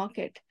crypto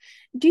market,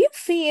 do you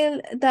feel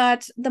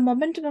that the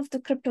momentum of the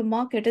crypto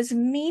market is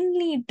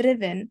mainly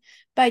driven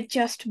by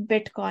just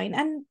Bitcoin?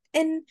 And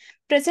in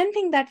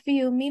presenting that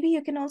view, maybe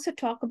you can also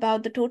talk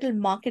about the total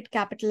market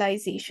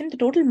capitalization, the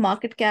total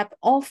market cap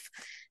of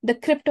the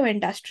crypto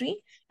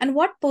industry, and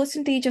what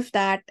percentage of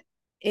that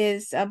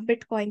is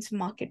Bitcoin's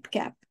market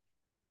cap?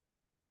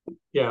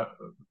 Yeah,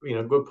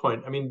 good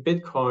point. I mean,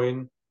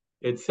 Bitcoin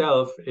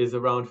itself is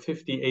around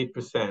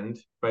 58%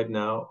 right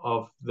now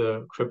of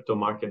the crypto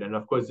market. And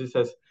of course, this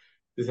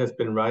has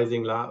been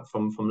rising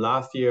from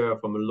last year,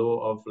 from a low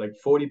of like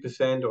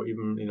 40% or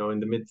even, in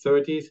the mid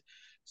 30s.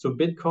 So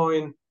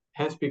Bitcoin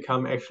has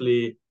become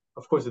actually,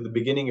 of course, at the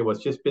beginning, it was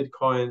just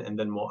Bitcoin, and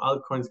then more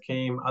altcoins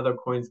came, other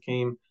coins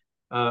came.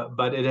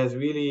 But it has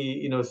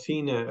really,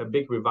 seen a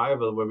big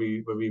revival where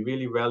we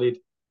really rallied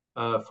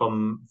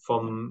from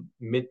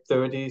mid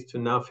 30s to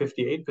now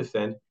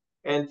 58%.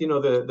 And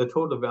the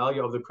total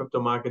value of the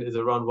crypto market is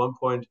around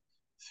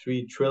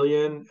 1.3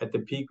 trillion. At the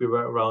peak, we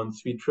were around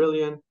 3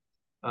 trillion.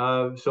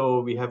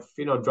 So we have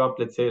dropped,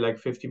 let's say, like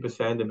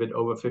 50%, a bit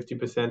over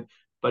 50%.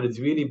 But it's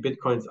really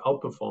Bitcoin's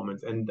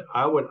outperformance. And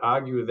I would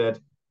argue that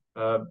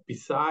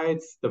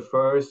besides the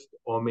first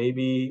or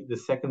maybe the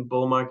second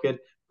bull market,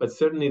 but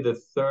certainly the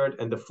third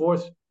and the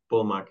fourth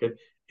bull market,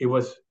 it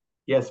was,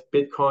 yes,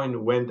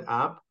 Bitcoin went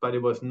up, but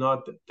it was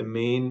not the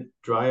main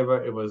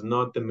driver. It was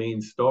not the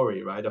main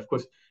story, right? Of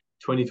course,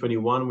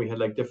 2021, we had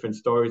like different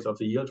stories of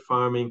the yield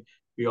farming.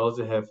 We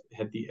also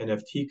had the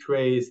NFT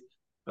craze.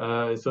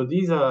 So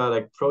these are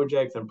like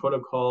projects and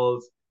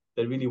protocols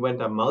that really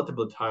went up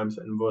multiple times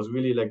and was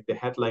really like the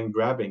headline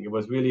grabbing. It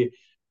was really,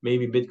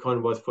 maybe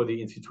Bitcoin was for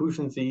the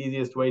institutions the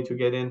easiest way to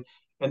get in.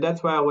 And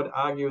that's why I would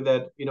argue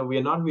that, we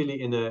are not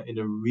really in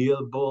a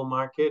real bull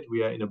market.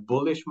 We are in a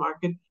bullish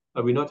market,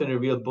 but we're not in a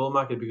real bull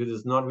market because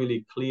it's not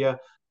really clear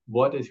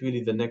what is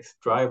really the next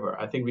driver.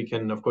 I think we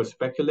can, of course,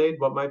 speculate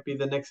what might be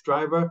the next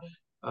driver,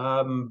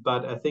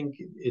 but I think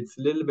it's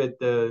a little bit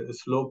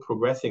slow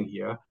progressing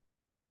here.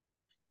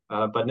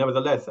 But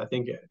nevertheless, I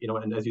think,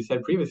 and as you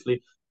said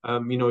previously,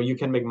 you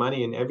can make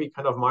money in every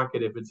kind of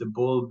market. If it's a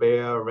bull,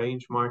 bear,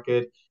 range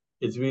market,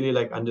 it's really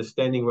like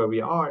understanding where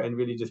we are and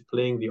really just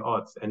playing the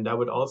odds. And I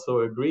would also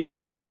agree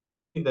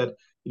that,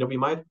 we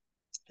might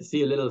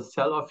see a little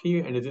sell-off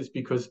here, and it is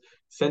because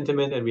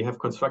sentiment, and we have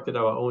constructed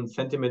our own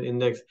sentiment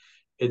index.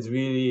 It's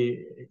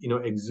really,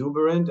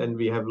 exuberant, and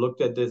we have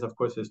looked at this, of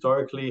course,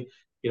 historically.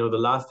 The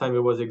last time it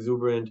was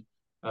exuberant,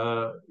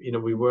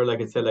 we were,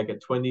 like I said, like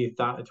at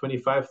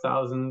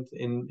 25,000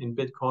 in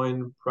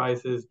Bitcoin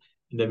prices,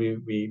 and then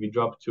we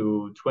dropped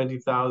to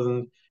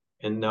 20,000,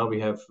 and now we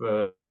have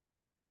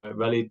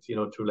rallied,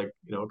 to like,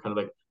 kind of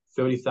like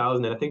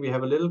 30,000. And I think we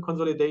have a little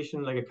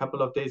consolidation, like a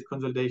couple of days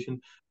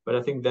consolidation, but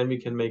I think then we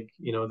can make,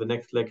 the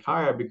next leg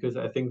higher, because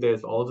I think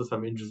there's also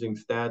some interesting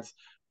stats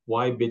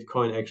why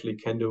Bitcoin actually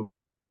can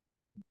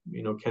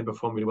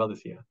perform really well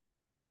this year.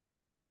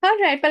 All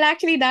right. Well,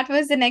 actually, that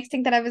was the next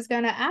thing that I was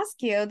going to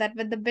ask you, that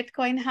with the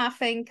Bitcoin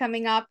halving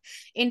coming up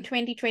in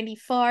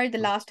 2024, the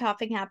last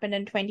halving happened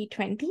in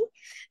 2020,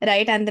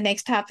 right? And the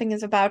next halving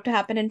is about to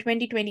happen in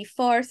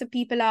 2024. So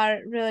people are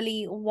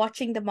really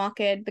watching the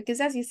market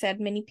because, as you said,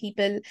 many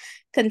people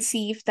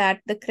conceive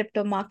that the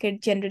crypto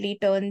market generally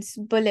turns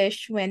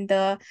bullish when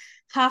the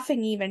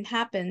halving event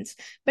happens.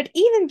 But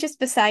even just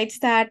besides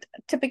that,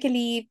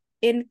 typically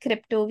in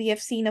crypto, we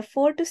have seen a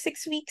 4 to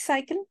 6 week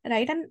cycle,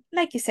 right? And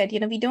like you said,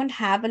 we don't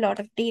have a lot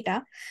of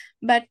data,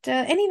 but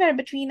anywhere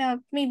between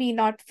maybe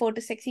not 4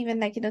 to 6, even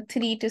like,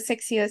 3 to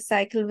 6 years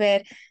cycle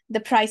where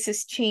the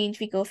prices change.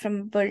 We go from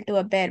a bull to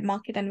a bear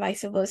market and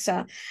vice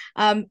versa.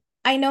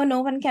 I know no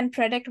one can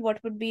predict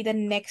what would be the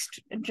next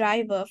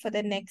driver for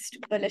the next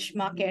bullish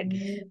market,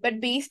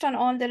 but based on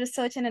all the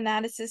research and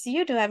analysis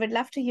you do, I would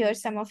love to hear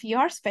some of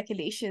your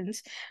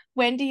speculations.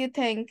 When do you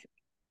think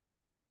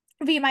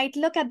we might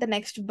look at the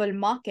next bull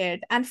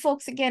market? And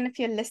folks, again, if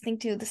you're listening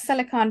to the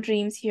Silicon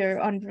Dreams here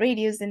on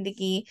Radio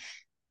Zindagi,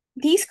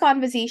 these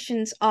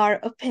conversations are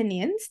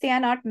opinions. They are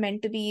not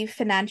meant to be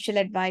financial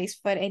advice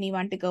for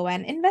anyone to go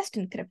and invest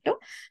in crypto,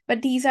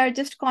 but these are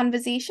just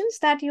conversations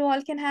that you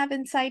all can have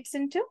insights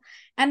into.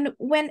 And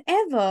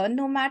whenever,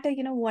 no matter,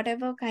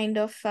 whatever kind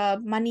of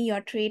money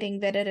you're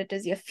trading, whether it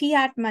is your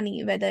fiat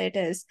money, whether it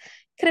is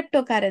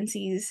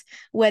cryptocurrencies,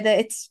 whether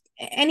it's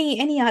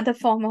any other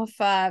form of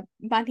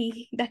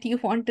money that you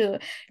want to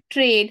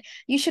trade,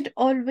 you should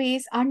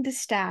always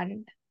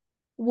understand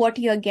what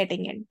you're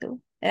getting into,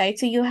 right?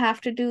 So you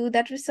have to do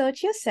that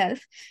research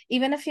yourself.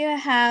 Even if you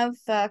have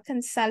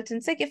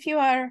consultants, like if you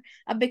are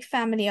a big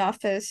family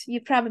office,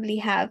 you probably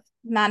have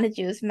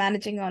managers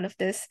managing all of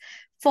this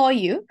for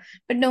you.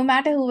 But no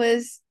matter who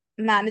is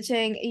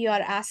managing your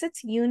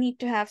assets, you need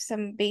to have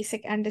some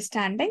basic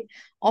understanding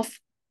of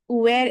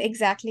where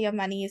exactly your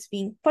money is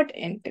being put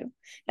into,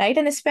 right?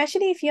 And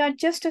especially if you're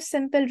just a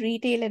simple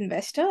retail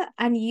investor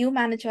and you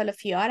manage all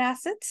of your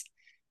assets,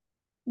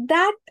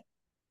 that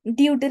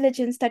due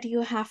diligence that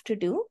you have to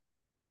do,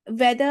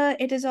 whether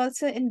it is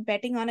also in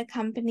betting on a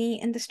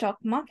company in the stock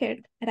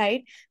market,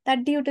 right?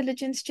 That due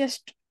diligence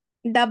just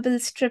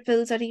doubles,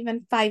 triples, or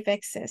even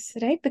 5x's,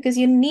 right? Because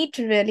you need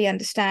to really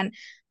understand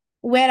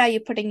where are you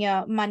putting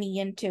your money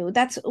into.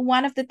 That's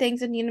one of the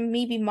things. And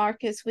maybe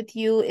Marcus, with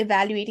you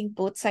evaluating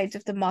both sides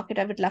of the market,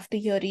 I would love to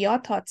hear your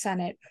thoughts on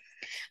it.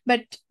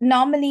 But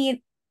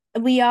normally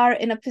we are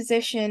in a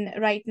position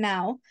right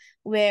now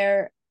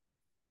where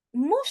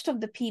most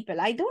of the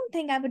people, I don't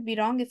think I would be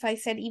wrong if I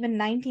said even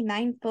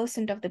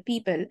 99% of the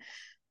people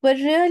were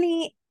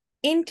really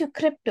into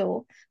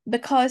crypto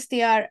because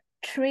they are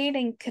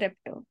trading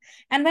crypto.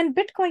 And when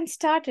Bitcoin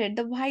started,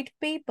 the white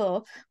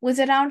paper was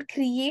around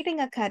creating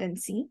a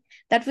currency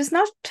that was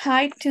not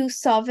tied to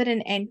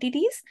sovereign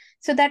entities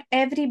so that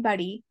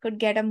everybody could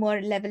get a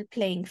more level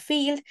playing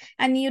field,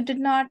 and you did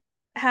not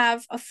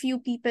have a few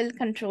people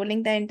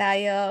controlling the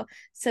entire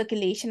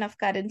circulation of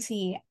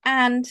currency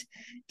and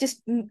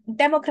just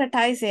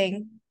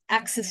democratizing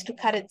access to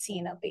currency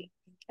in a way,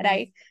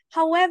 right?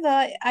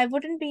 However, I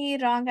wouldn't be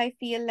wrong, I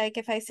feel like,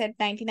 if I said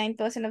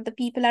 99% of the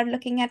people are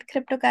looking at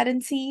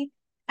cryptocurrency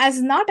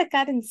as not a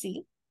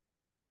currency,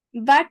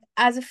 but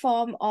as a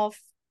form of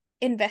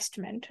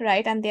investment,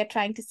 right? And they're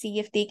trying to see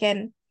if they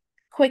can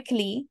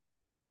quickly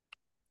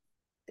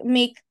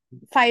make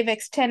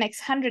 5x,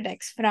 10x,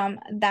 100x from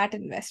that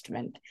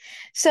investment.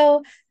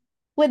 So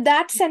with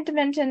that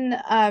sentiment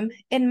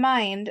in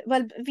mind,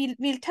 well,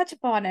 we'll touch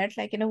upon it.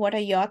 Like, what are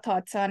your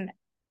thoughts on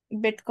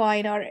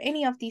Bitcoin or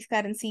any of these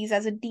currencies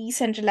as a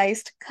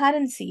decentralized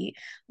currency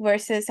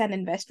versus an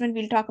investment?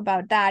 We'll talk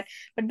about that.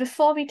 But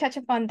before we touch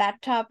upon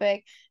that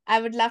topic, I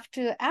would love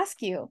to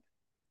ask you,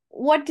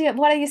 what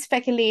are you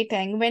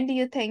speculating? When do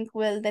you think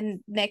will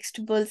the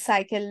next bull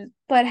cycle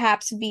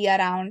perhaps be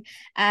around?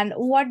 And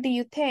what do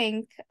you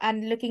think,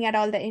 and looking at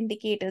all the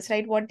indicators,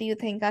 right? What do you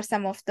think are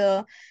some of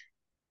the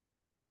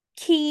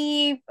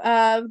key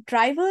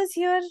drivers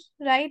here,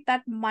 right,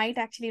 that might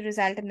actually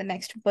result in the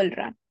next bull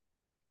run?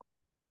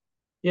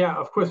 Yeah,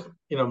 of course,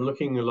 I'm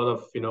looking a lot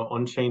of,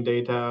 on-chain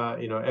data.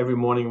 Every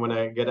morning when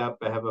I get up,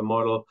 I have a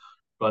model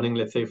running,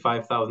 let's say,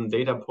 5,000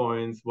 data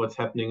points, what's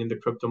happening in the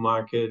crypto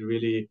market,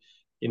 really,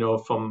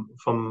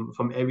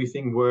 from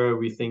everything where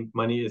we think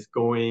money is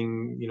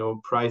going,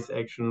 price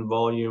action,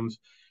 volumes,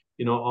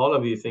 all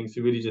of these things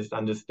to really just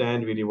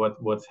understand really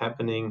what's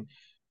happening,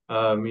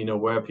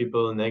 where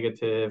people are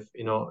negative,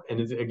 and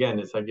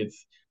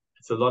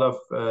it's a lot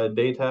of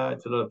data.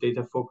 It's a lot of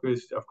data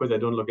focused. Of course, I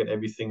don't look at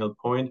every single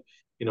point.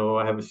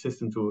 I have a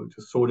system to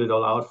sort it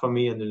all out for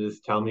me and to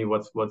just tell me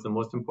what's the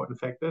most important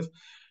factors.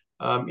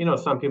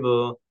 Some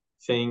people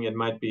saying it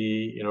might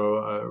be,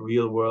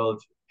 real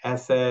world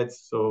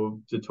assets,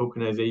 so the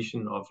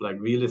tokenization of like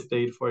real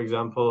estate, for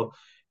example.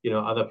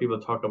 Other people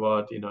talk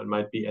about, it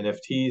might be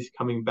NFTs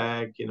coming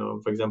back.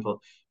 For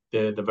example,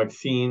 the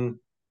vaccine.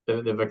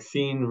 The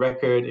vaccine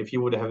record, if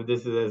you would have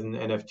this as an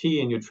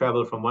NFT and you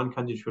travel from one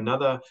country to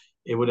another,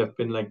 it could have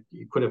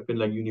been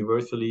like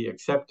universally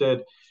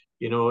accepted.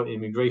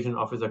 Immigration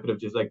officer could have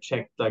just like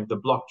checked like the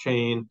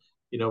blockchain,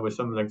 with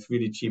some like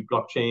really cheap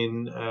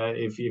blockchain,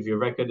 if your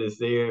record is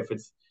there, if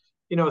it's,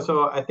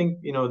 so I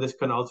think, this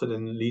can also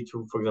then lead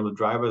to, for example,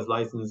 driver's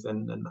license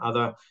and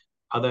other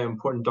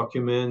important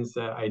documents,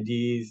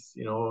 IDs,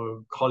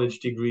 college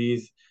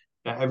degrees,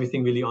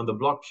 everything really on the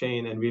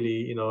blockchain and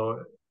really,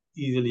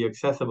 easily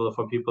accessible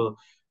for people,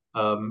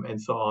 and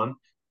so on.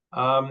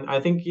 I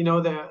think, there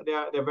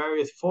are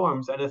various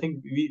forms, and I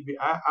think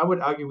I would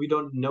argue we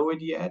don't know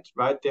it yet,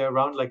 right? There are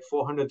around like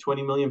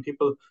 420 million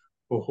people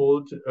who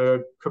hold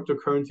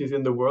cryptocurrencies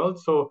in the world.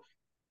 So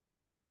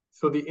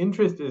the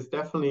interest is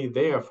definitely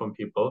there from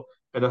people,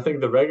 and I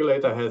think the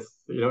regulator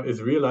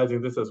is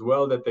realizing this as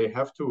well, that they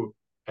have to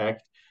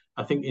act.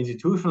 I think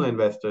institutional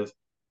investors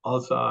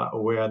also are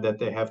aware that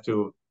they have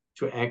to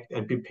act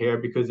and prepare,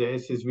 because there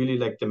is this really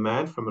like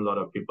demand from a lot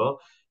of people.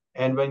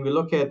 And when we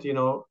look at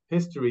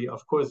history,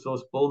 of course,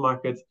 those bull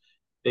markets,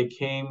 they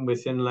came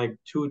within like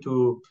 2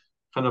 to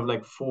kind of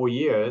like 4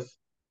 years.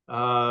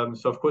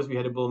 So of course we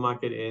had a bull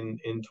market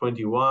in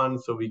 21,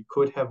 so we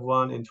could have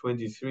one in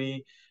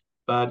 23,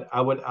 but I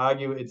would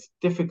argue it's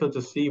difficult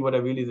to see what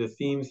are really the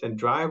themes and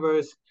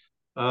drivers.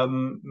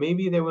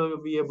 Maybe there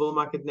will be a bull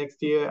market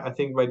next year. I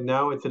think right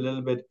now it's a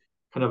little bit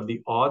kind of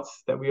the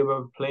odds that we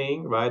were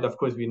playing, right? Of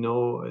course, we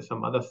know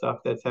some other stuff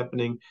that's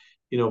happening.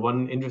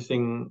 One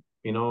interesting,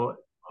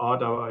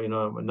 odd or,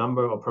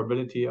 number or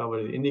probability I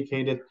would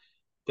indicated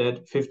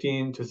that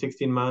 15 to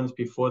 16 months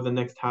before the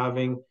next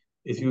halving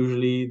is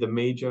usually the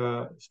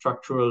major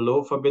structural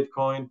low for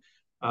Bitcoin.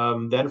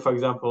 Then, for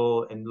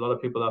example, and a lot of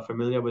people are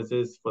familiar with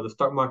this, for the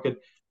stock market,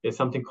 there's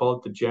something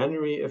called the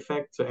January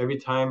effect. So every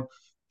time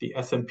the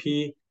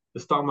S&P, the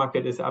stock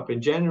market is up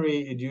in January,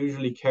 it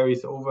usually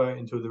carries over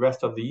into the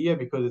rest of the year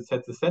because it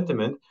sets the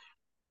sentiment.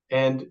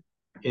 And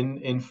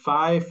in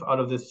 5 out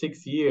of the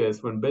 6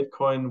 years when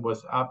Bitcoin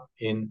was up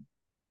in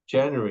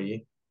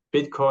January,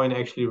 Bitcoin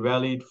actually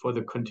rallied for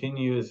the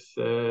continuous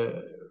for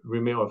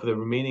the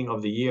remaining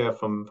of the year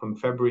from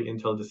February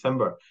until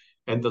December.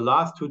 And the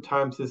last 2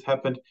 times this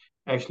happened,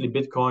 actually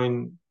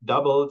Bitcoin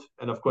doubled,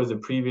 and of course the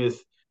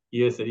previous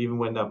years it even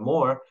went up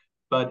more.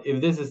 But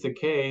if this is the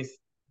case,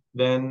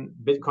 then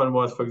Bitcoin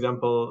was, for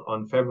example,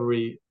 on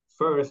February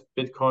 1st,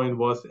 Bitcoin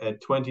was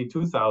at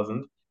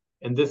 22,000,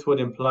 and this would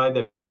imply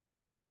that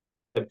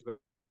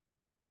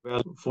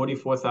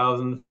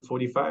 44,000,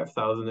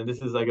 45,000, and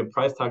this is like a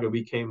price target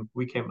we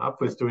came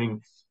up with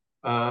during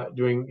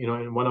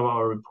in one of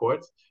our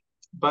reports.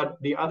 But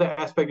the other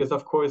aspect is,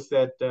 of course,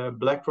 that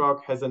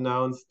BlackRock has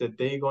announced that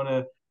they're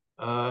gonna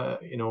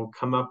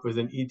come up with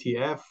an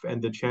ETF,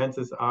 and the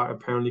chances are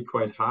apparently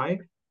quite high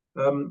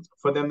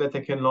for them that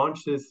they can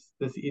launch this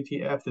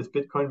ETF, this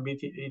Bitcoin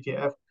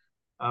ETF.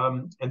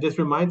 And this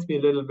reminds me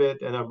a little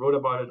bit, and I wrote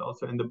about it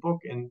also in the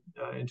book in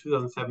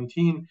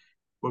 2017,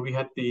 where we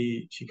had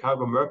the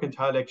Chicago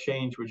Mercantile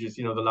Exchange, which is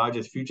the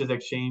largest futures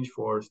exchange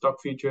for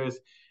stock futures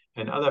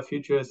and other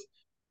futures.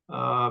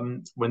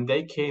 When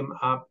they came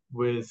up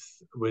with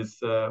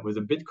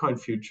a Bitcoin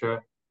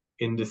future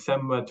in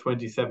December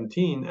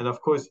 2017, and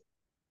of course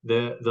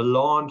the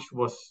launch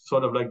was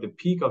sort of like the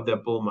peak of their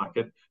bull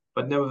market,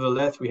 but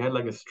nevertheless we had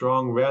like a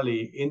strong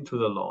rally into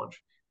the launch.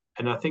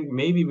 And I think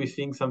maybe we're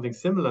seeing something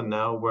similar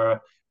now,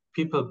 where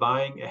people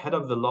buying ahead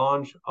of the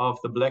launch of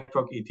the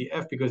BlackRock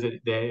ETF because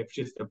they have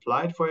just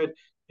applied for it.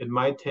 It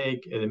might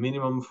take at a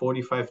minimum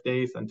 45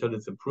 days until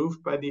it's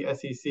approved by the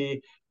SEC,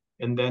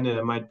 and then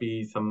there might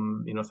be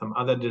some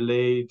other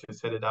delay to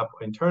set it up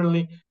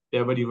internally.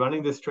 They're already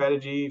running this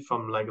strategy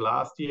from like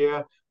last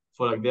year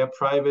for like their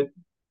private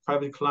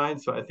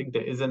clients. So I think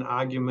there is an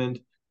argument,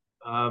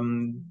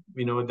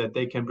 that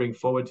they can bring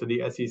forward to the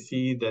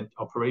SEC that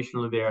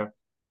operationally they're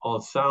all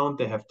sound.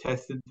 They have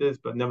tested this,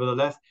 but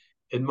nevertheless,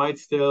 it might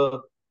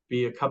still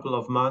be a couple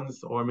of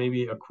months or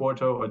maybe a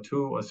quarter or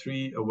 2 or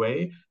 3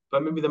 away.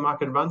 But maybe the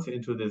market runs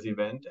into this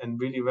event and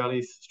really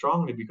rallies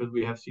strongly, because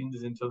we have seen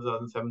this in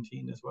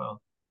 2017 as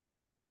well.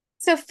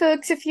 So,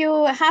 folks, if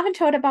you haven't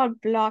heard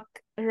about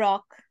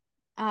BlackRock,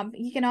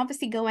 you can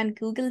obviously go and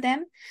Google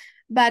them.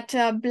 But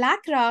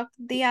BlackRock,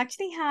 they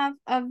actually have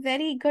a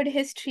very good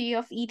history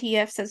of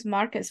ETFs, as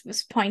Markus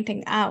was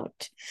pointing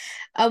out.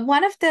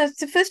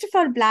 So first of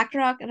all,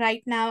 BlackRock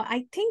right now,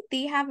 I think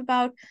they have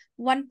about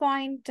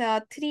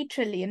 1.3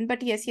 trillion,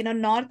 but yes,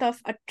 north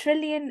of $1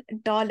 trillion,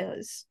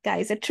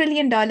 guys, $1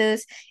 trillion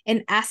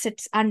in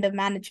assets under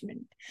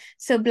management.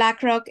 So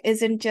BlackRock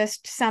isn't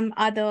just some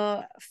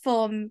other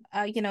firm,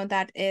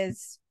 that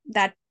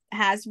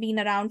has been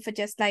around for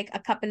just like a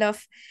couple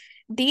of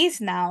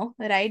days now,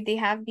 right? They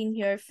have been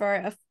here for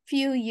a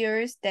few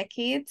years,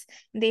 decades.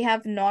 They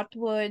have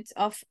northwards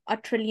of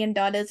 $1 trillion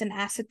in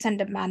assets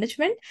under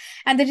management.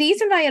 And the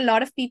reason why a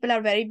lot of people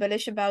are very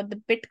bullish about the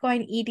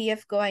Bitcoin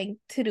ETF going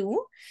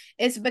through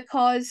is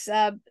because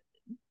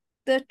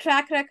the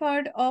track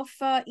record of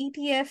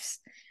ETFs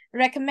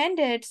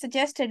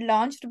suggested,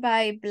 launched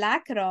by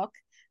BlackRock,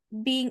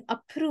 being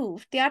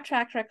approved, their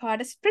track record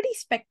is pretty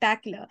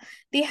spectacular.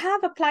 They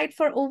have applied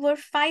for over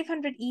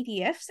 500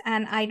 ETFs,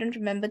 and I don't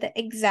remember the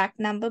exact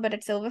number, but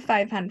it's over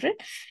 500.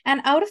 And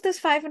out of those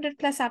 500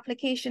 plus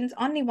applications,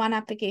 only one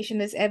application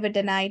was ever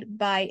denied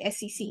by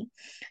SEC.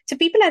 So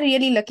people are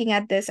really looking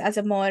at this as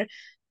a more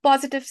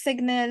positive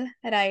signal,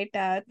 right?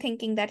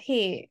 Thinking that,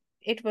 hey,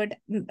 it would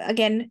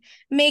again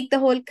make the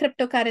whole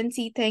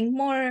cryptocurrency thing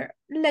more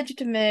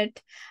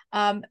legitimate.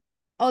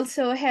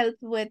 Also help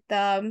with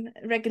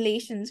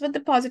regulations, with the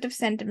positive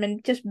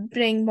sentiment, just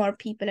bring more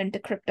people into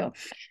crypto.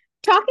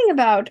 Talking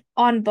about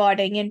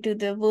onboarding into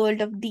the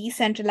world of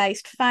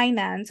decentralized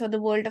finance or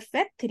the world of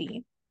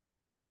Web3,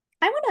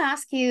 I want to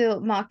ask you,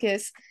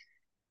 Marcus,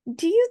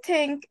 do you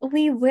think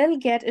we will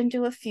get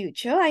into a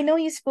future? I know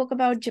you spoke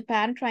about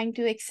Japan trying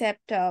to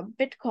accept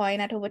Bitcoin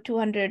at over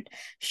 200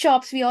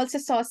 shops. We also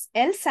saw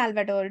El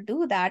Salvador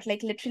do that.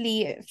 Like,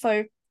 literally,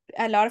 for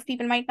a lot of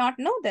people might not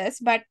know this,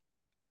 but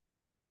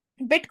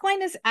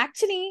Bitcoin is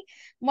actually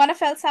one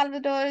of El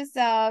Salvador's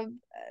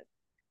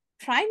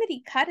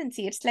primary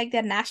currency. It's like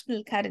their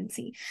national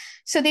currency.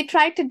 So they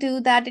tried to do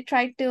that. They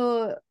tried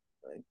to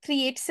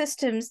create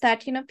systems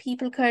that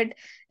people could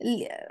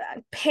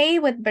pay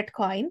with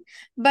Bitcoin,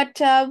 but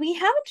we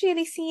haven't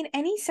really seen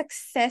any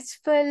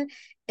successful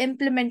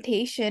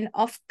implementation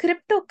of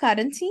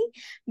cryptocurrency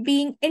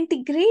being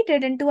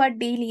integrated into our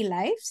daily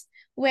lives,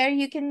 where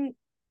you can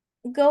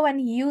go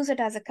and use it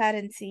as a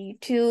currency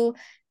to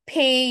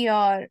pay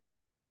your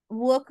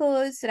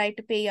workers, right?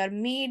 To pay your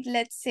maid,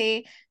 let's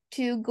say,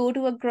 to go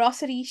to a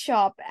grocery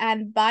shop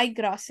and buy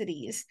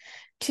groceries,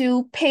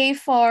 to pay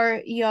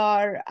for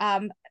your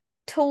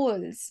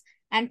tolls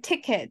and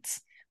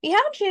tickets. We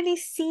haven't really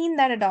seen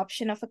that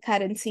adoption of a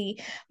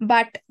currency,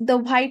 but the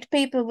white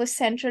paper was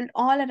central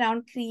all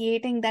around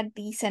creating that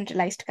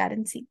decentralized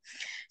currency.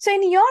 So,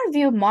 in your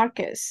view,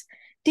 Marcus,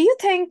 do you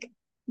think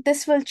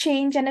this will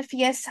change? And if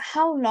yes,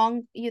 how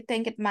long you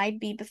think it might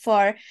be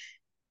before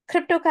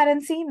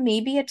cryptocurrency,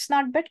 maybe it's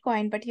not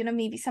Bitcoin, but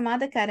maybe some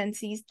other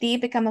currencies, they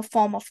become a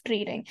form of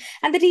trading?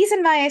 And the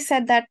reason why I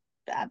said that,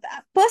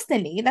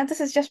 personally, that this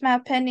is just my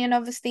opinion,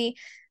 obviously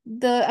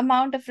the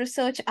amount of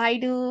research I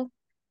do,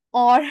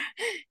 or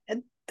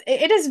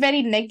it is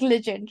very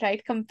negligent,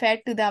 right,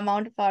 compared to the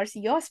amount of hours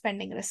you're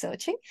spending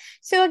researching.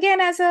 So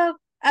again, as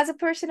a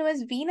person who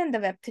has been in the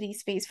Web3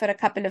 space for a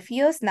couple of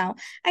years now,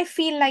 I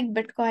feel like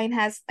Bitcoin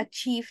has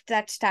achieved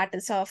that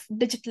status of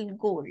digital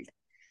gold.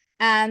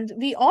 And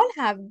we all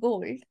have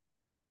gold,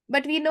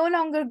 but we no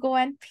longer go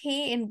and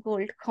pay in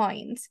gold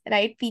coins,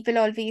 right? People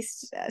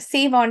always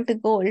save on to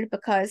gold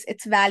because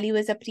its value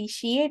is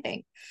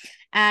appreciating.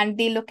 And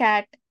they look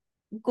at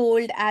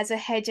gold as a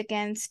hedge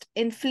against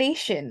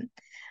inflation.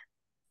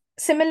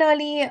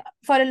 Similarly,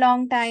 for a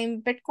long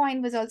time,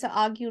 Bitcoin was also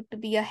argued to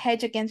be a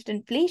hedge against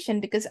inflation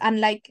because,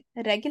 unlike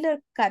regular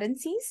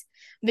currencies,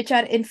 which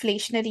are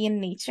inflationary in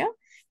nature,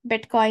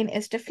 Bitcoin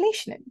is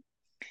deflationary.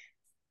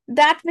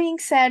 That being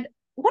said,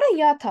 what are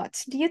your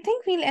thoughts? Do you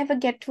think we'll ever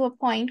get to a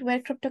point where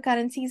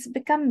cryptocurrencies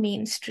become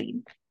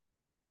mainstream?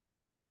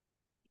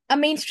 A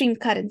mainstream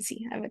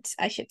currency,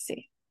 I should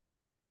say.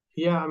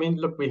 Yeah, I mean,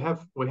 look, we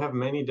have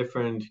many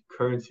different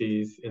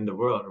currencies in the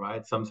world,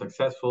 right? Some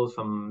successful,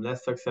 some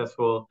less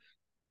successful.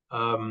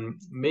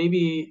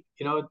 Maybe,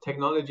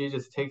 technology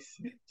just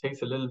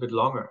takes a little bit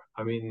longer.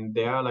 I mean,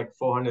 there are like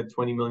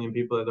 420 million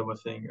people, as I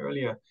was saying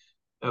earlier,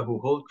 who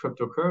hold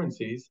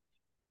cryptocurrencies.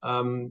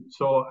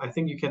 So I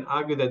think you can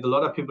argue that a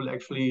lot of people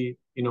actually,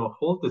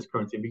 hold this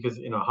currency because,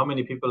 how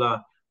many people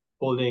are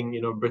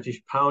holding, British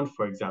pound,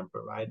 for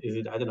example, right? Is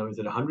it, I don't know, is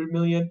it 100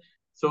 million?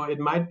 So it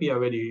might be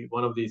already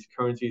one of these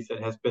currencies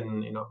that has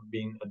been,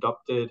 being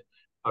adopted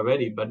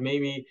already, but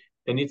maybe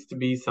there needs to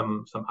be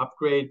some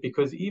upgrade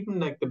because even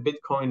like the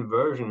Bitcoin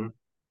version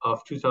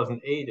of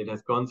 2008, it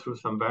has gone through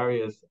some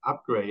various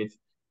upgrades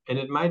and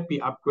it might be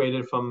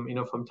upgraded from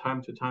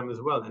time to time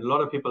as well. And a lot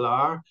of people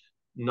are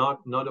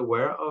not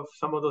aware of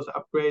some of those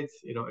upgrades.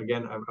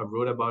 Again, I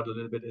wrote about a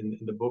little bit in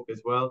the book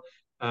as well,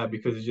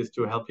 because it's just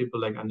to help people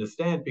like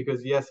understand.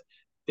 Because yes,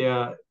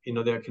 there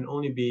can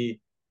only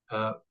be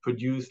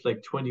produced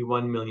like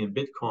 21 million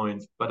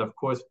bitcoins, but of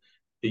course,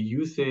 the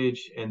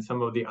usage and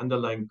some of the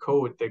underlying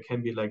code that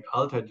can be like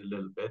altered a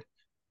little bit.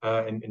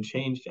 And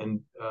changed and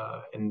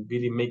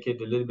really make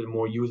it a little bit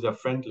more user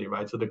friendly,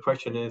 right? So the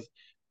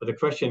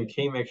question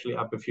came actually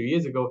up a few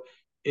years ago: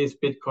 is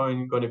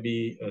Bitcoin going to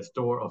be a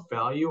store of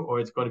value,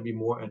 or it's going to be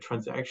more a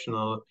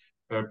transactional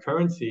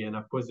currency? And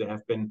of course, there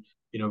have been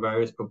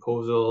various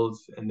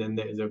proposals, and then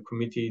there is a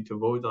committee to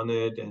vote on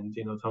it, and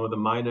some of the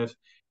miners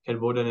can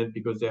vote on it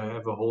because they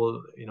have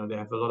they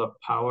have a lot of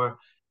power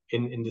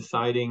in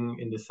deciding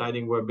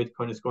where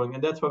Bitcoin is going.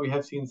 And that's why we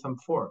have seen some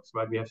forks,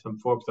 right? We have some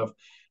forks of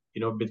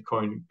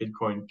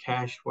Bitcoin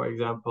Cash, for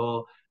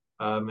example.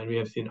 And we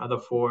have seen other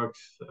forks,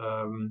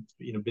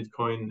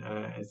 Bitcoin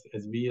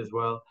as V as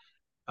well,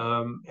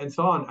 and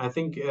so on. I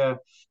think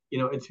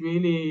it's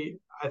really,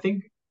 I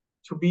think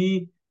to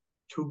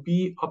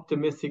be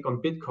optimistic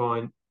on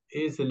Bitcoin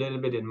is a little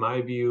bit, in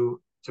my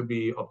view, to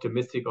be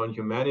optimistic on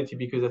humanity,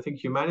 because I think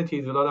humanity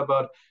is a lot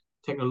about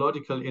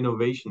technological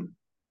innovation.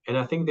 And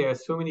I think there are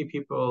so many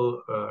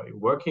people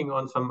working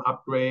on some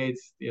upgrades.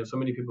 So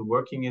many people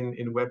working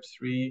in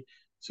Web3.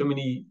 So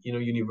many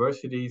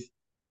universities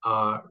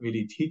are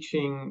really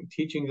teaching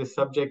the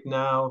subject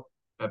now.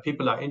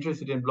 People are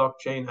interested in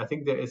blockchain. I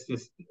think there is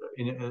this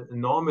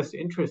enormous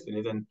interest in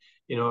it. And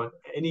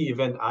any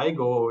event I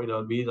go,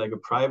 be it like a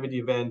private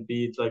event,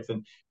 be it like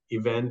an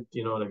event,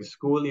 like a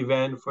school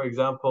event, for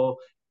example.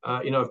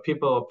 If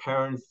people or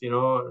parents,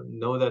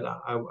 know that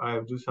I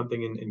do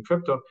something in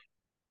crypto,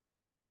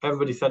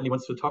 everybody suddenly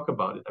wants to talk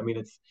about it. I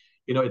mean,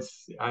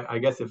 it's I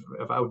guess if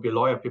I would be a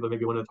lawyer, people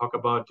maybe want to talk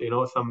about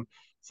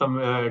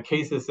some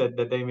cases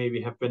that they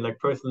maybe have been like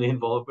personally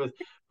involved with.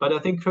 But I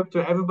think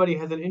crypto, everybody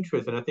has an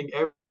interest, and I think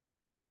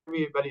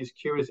everybody is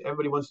curious.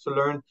 Everybody wants to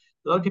learn.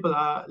 A lot of people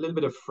are a little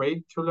bit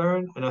afraid to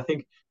learn, and I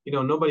think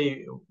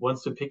nobody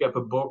wants to pick up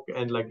a book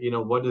and like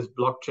what is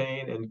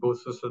blockchain and go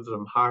through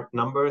some hard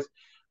numbers.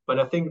 But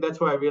I think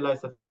that's why I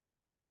realized that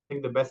I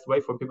think the best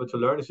way for people to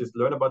learn is just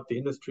learn about the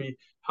industry,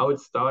 how it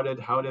started,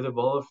 how it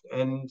evolved,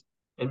 and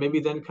maybe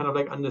then kind of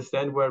like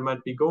understand where it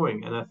might be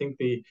going. And I think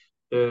the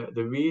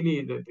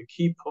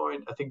key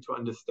point I think to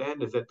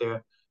understand is that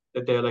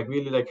there are like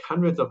really like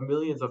hundreds of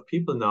millions of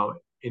people now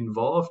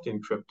involved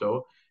in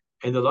crypto,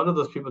 and a lot of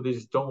those people, they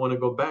just don't want to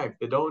go back.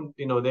 They don't,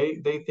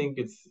 they think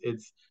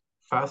it's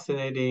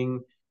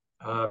fascinating.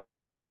 Uh,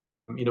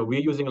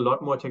 we're using a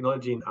lot more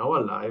technology in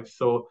our lives,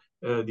 so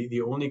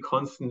the only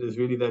constant is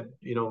really that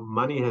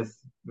money has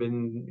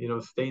been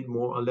stayed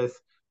more or less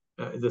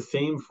the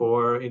same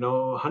for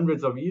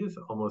hundreds of years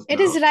almost It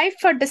now. is ripe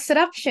for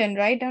disruption,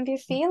 right? Don't you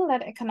feel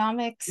that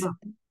economics, Yeah,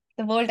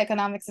 the world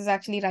economics is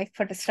actually ripe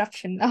for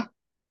disruption now?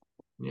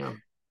 yeah.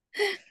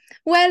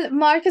 Well,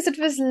 Markus, it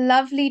was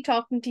lovely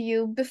talking to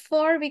you.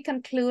 Before we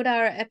conclude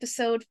our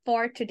episode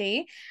for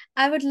today,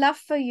 I would love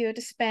for you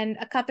to spend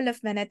a couple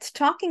of minutes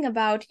talking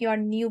about your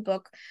new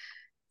book.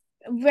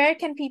 Where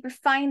can people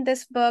find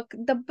this book?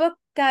 The book,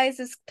 guys,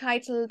 is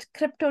titled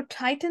Crypto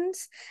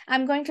Titans.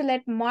 I'm going to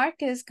let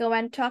Markus go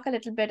and talk a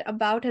little bit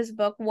about his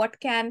book. What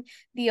can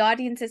the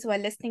audiences who are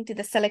listening to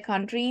the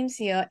Silicon Dreams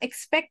here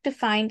expect to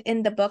find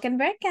in the book, and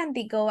where can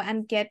they go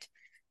and get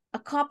a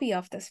copy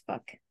of this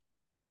book?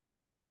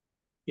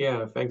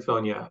 Yeah, thanks,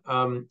 Sonia.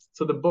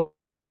 So the book,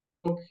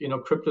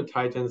 Crypto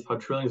Titans, How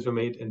Trillions Were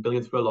Made and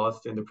Billions Were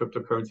Lost in the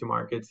Cryptocurrency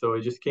Market. So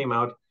it just came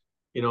out,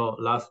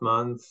 last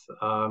month.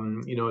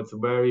 It's a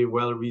very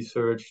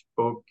well-researched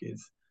book. It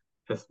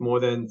has more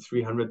than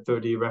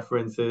 330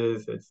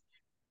 references.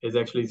 It's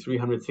actually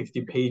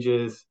 360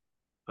 pages.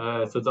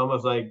 So it's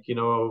almost like,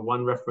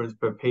 one reference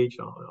per page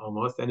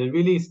almost. And it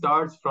really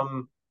starts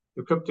from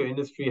the crypto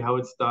industry, how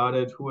it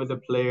started, who are the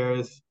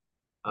players,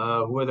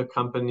 who are the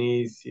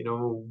companies,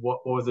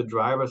 what was the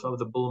drivers of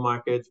the bull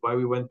markets, why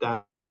we went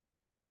down.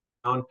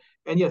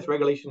 And yes,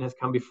 regulation has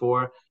come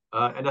before.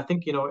 And I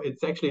think,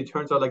 it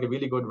turns out like a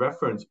really good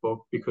reference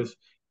book because,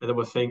 as I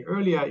was saying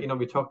earlier,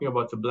 we're talking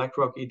about the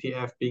BlackRock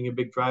ETF being a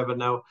big driver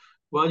now.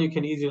 Well, you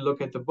can easily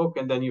look at the book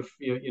and then you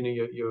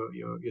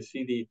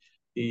see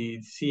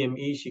the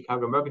CME,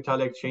 Chicago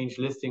Mercantile Exchange,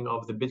 listing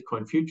of the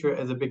Bitcoin future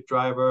as a big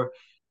driver.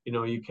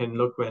 You can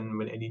look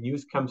when any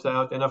news comes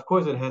out. And of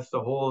course, it has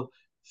the whole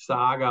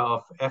saga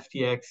of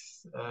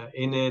FTX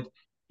in it.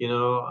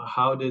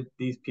 How did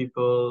these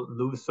people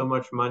lose so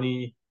much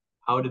money?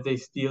 How did they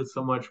steal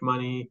so much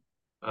money?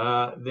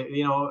 Again,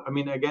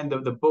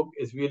 the book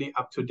is really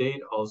up to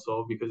date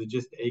also because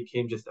it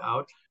came just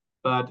out.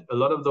 But a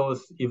lot of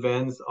those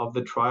events of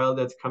the trial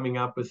that's coming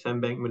up with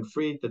Sam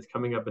Bankman-Fried, that's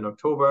coming up in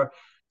October.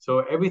 So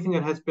everything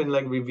that has been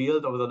like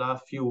revealed over the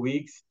last few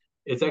weeks,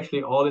 it's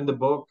actually all in the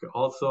book.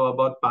 Also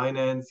about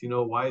Binance,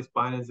 why is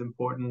Binance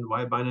important?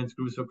 Why Binance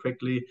grew so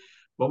quickly?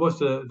 What was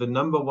the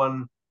number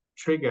one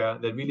trigger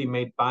that really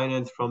made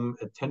Binance from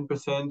a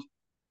 10%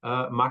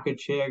 market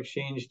share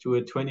exchange to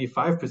a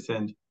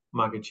 25%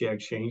 market share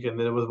exchange? And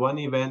there was one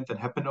event that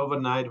happened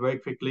overnight very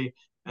quickly,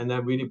 and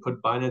that really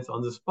put Binance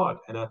on the spot.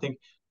 And I think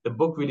the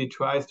book really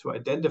tries to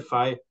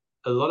identify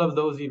a lot of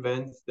those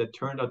events that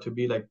turned out to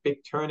be like big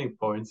turning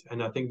points.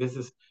 And I think this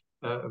is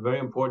very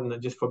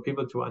important just for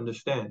people to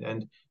understand.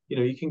 And,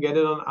 you can get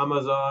it on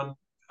Amazon.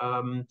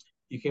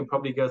 You can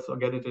probably get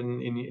it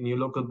in your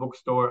local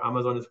bookstore.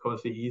 Amazon is, of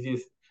course, the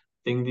easiest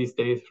thing these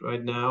days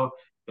right now.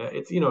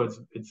 It's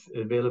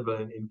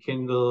available in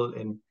Kindle,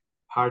 in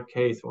hard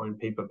case, or in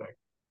paperback.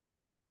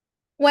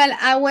 Well,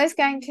 I was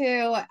going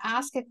to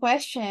ask a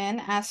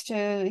question as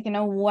to,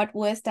 what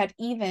was that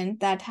event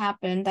that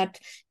happened that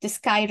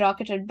just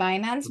skyrocketed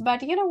Binance.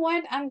 But you know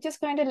what? I'm just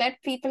going to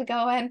let people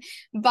go and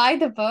buy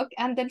the book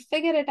and then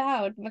figure it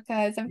out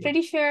because I'm Yeah.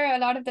 pretty sure a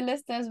lot of the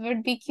listeners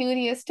would be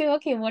curious too.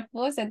 Okay, what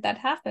was it that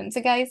happened?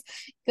 So guys,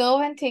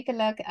 go and take a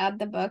look at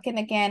the book. And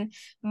again,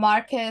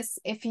 Markus,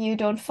 if you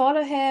don't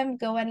follow him,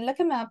 go and look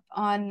him up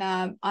on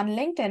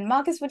LinkedIn.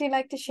 Markus, would you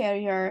like to share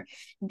your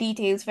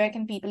details? Where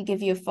can people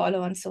give you a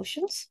follow on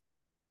socials?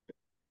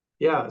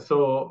 Yeah,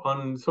 so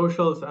on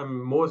socials,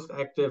 I'm most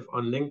active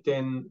on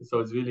LinkedIn. So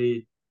it's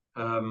really,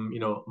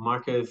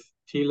 Markus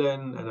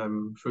Thielen, and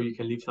I'm sure you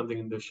can leave something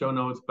in the show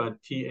notes, but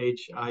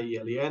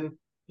Thielen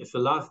is the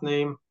last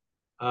name.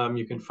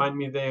 You can find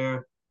me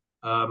there.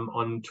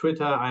 On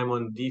Twitter, I'm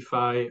on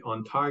DeFi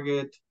on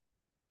Target.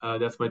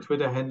 That's my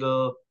Twitter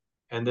handle.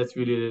 And that's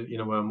really,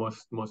 where I'm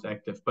most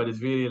active. But it's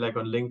really like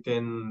on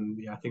LinkedIn.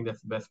 Yeah, I think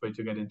that's the best way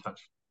to get in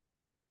touch.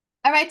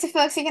 All right, so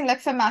folks, you can look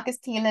for Markus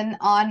Thielen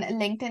on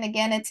LinkedIn.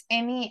 Again, it's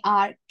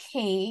Markus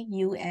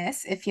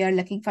if you're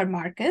looking for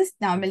Markus.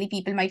 Normally,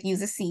 people might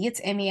use a C. It's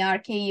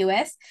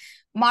Markus.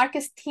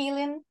 Markus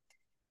Thielen.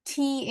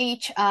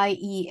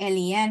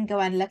 Thielen. Go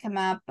and look him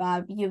up.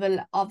 You will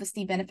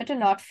obviously benefit a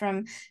lot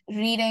from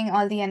reading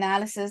all the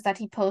analysis that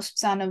he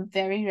posts on a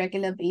very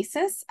regular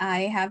basis.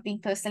 I have been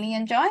personally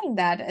enjoying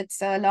that.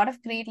 It's a lot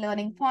of great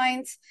learning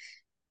points.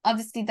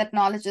 Obviously, that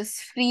knowledge is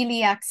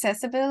freely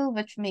accessible,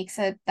 which makes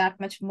it that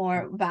much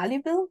more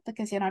valuable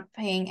because you're not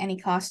paying any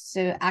costs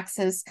to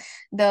access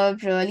the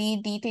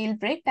really detailed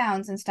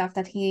breakdowns and stuff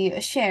that he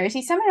shares.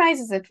 He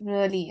summarizes it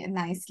really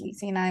nicely.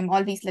 So, I'm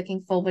always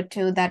looking forward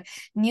to that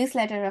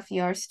newsletter of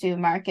yours too,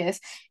 Marcus.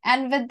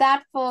 And with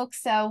that,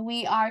 folks,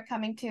 we are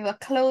coming to a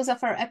close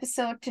of our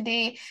episode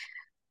today.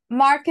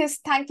 Marcus,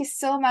 thank you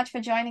so much for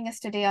joining us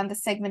today on the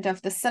segment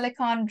of the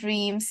Silicon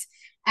Dreams.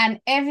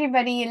 And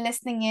everybody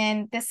listening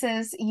in, this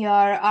is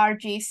your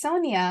RJ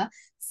Sonia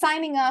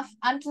signing off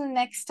until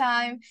next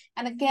time.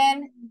 And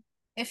again,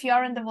 if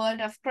you're in the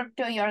world of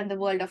crypto, you're in the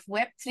world of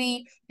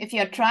Web3, if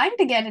you're trying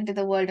to get into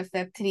the world of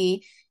Web3,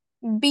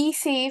 be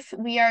safe.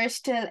 We are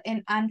still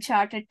in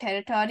uncharted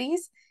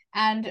territories.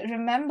 And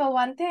remember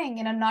one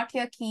thing, not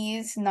your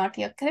keys, not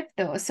your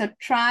crypto. So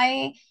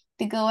try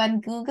to go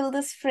and Google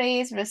this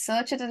phrase,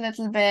 research it a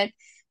little bit.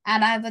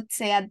 And I would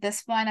say at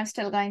this point, I'm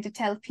still going to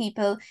tell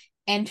people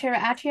enter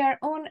at your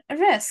own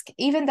risk.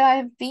 Even though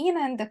I've been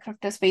in the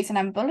crypto space and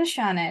I'm bullish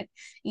on it,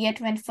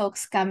 yet when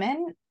folks come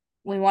in,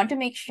 we want to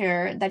make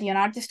sure that you're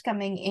not just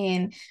coming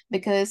in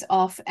because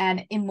of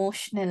an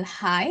emotional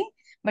high,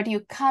 but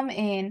you come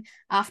in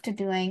after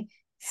doing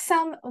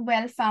some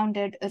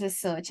well-founded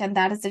research. And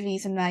that is the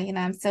reason why,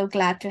 I'm so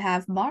glad to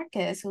have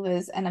Marcus, who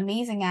is an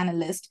amazing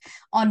analyst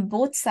on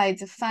both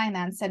sides of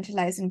finance,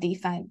 centralized and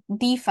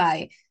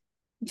DeFi,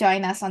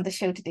 join us on the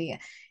show today.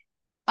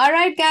 All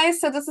right,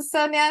 guys. So this is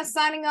Sonia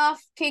signing off.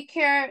 Take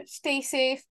care. Stay safe.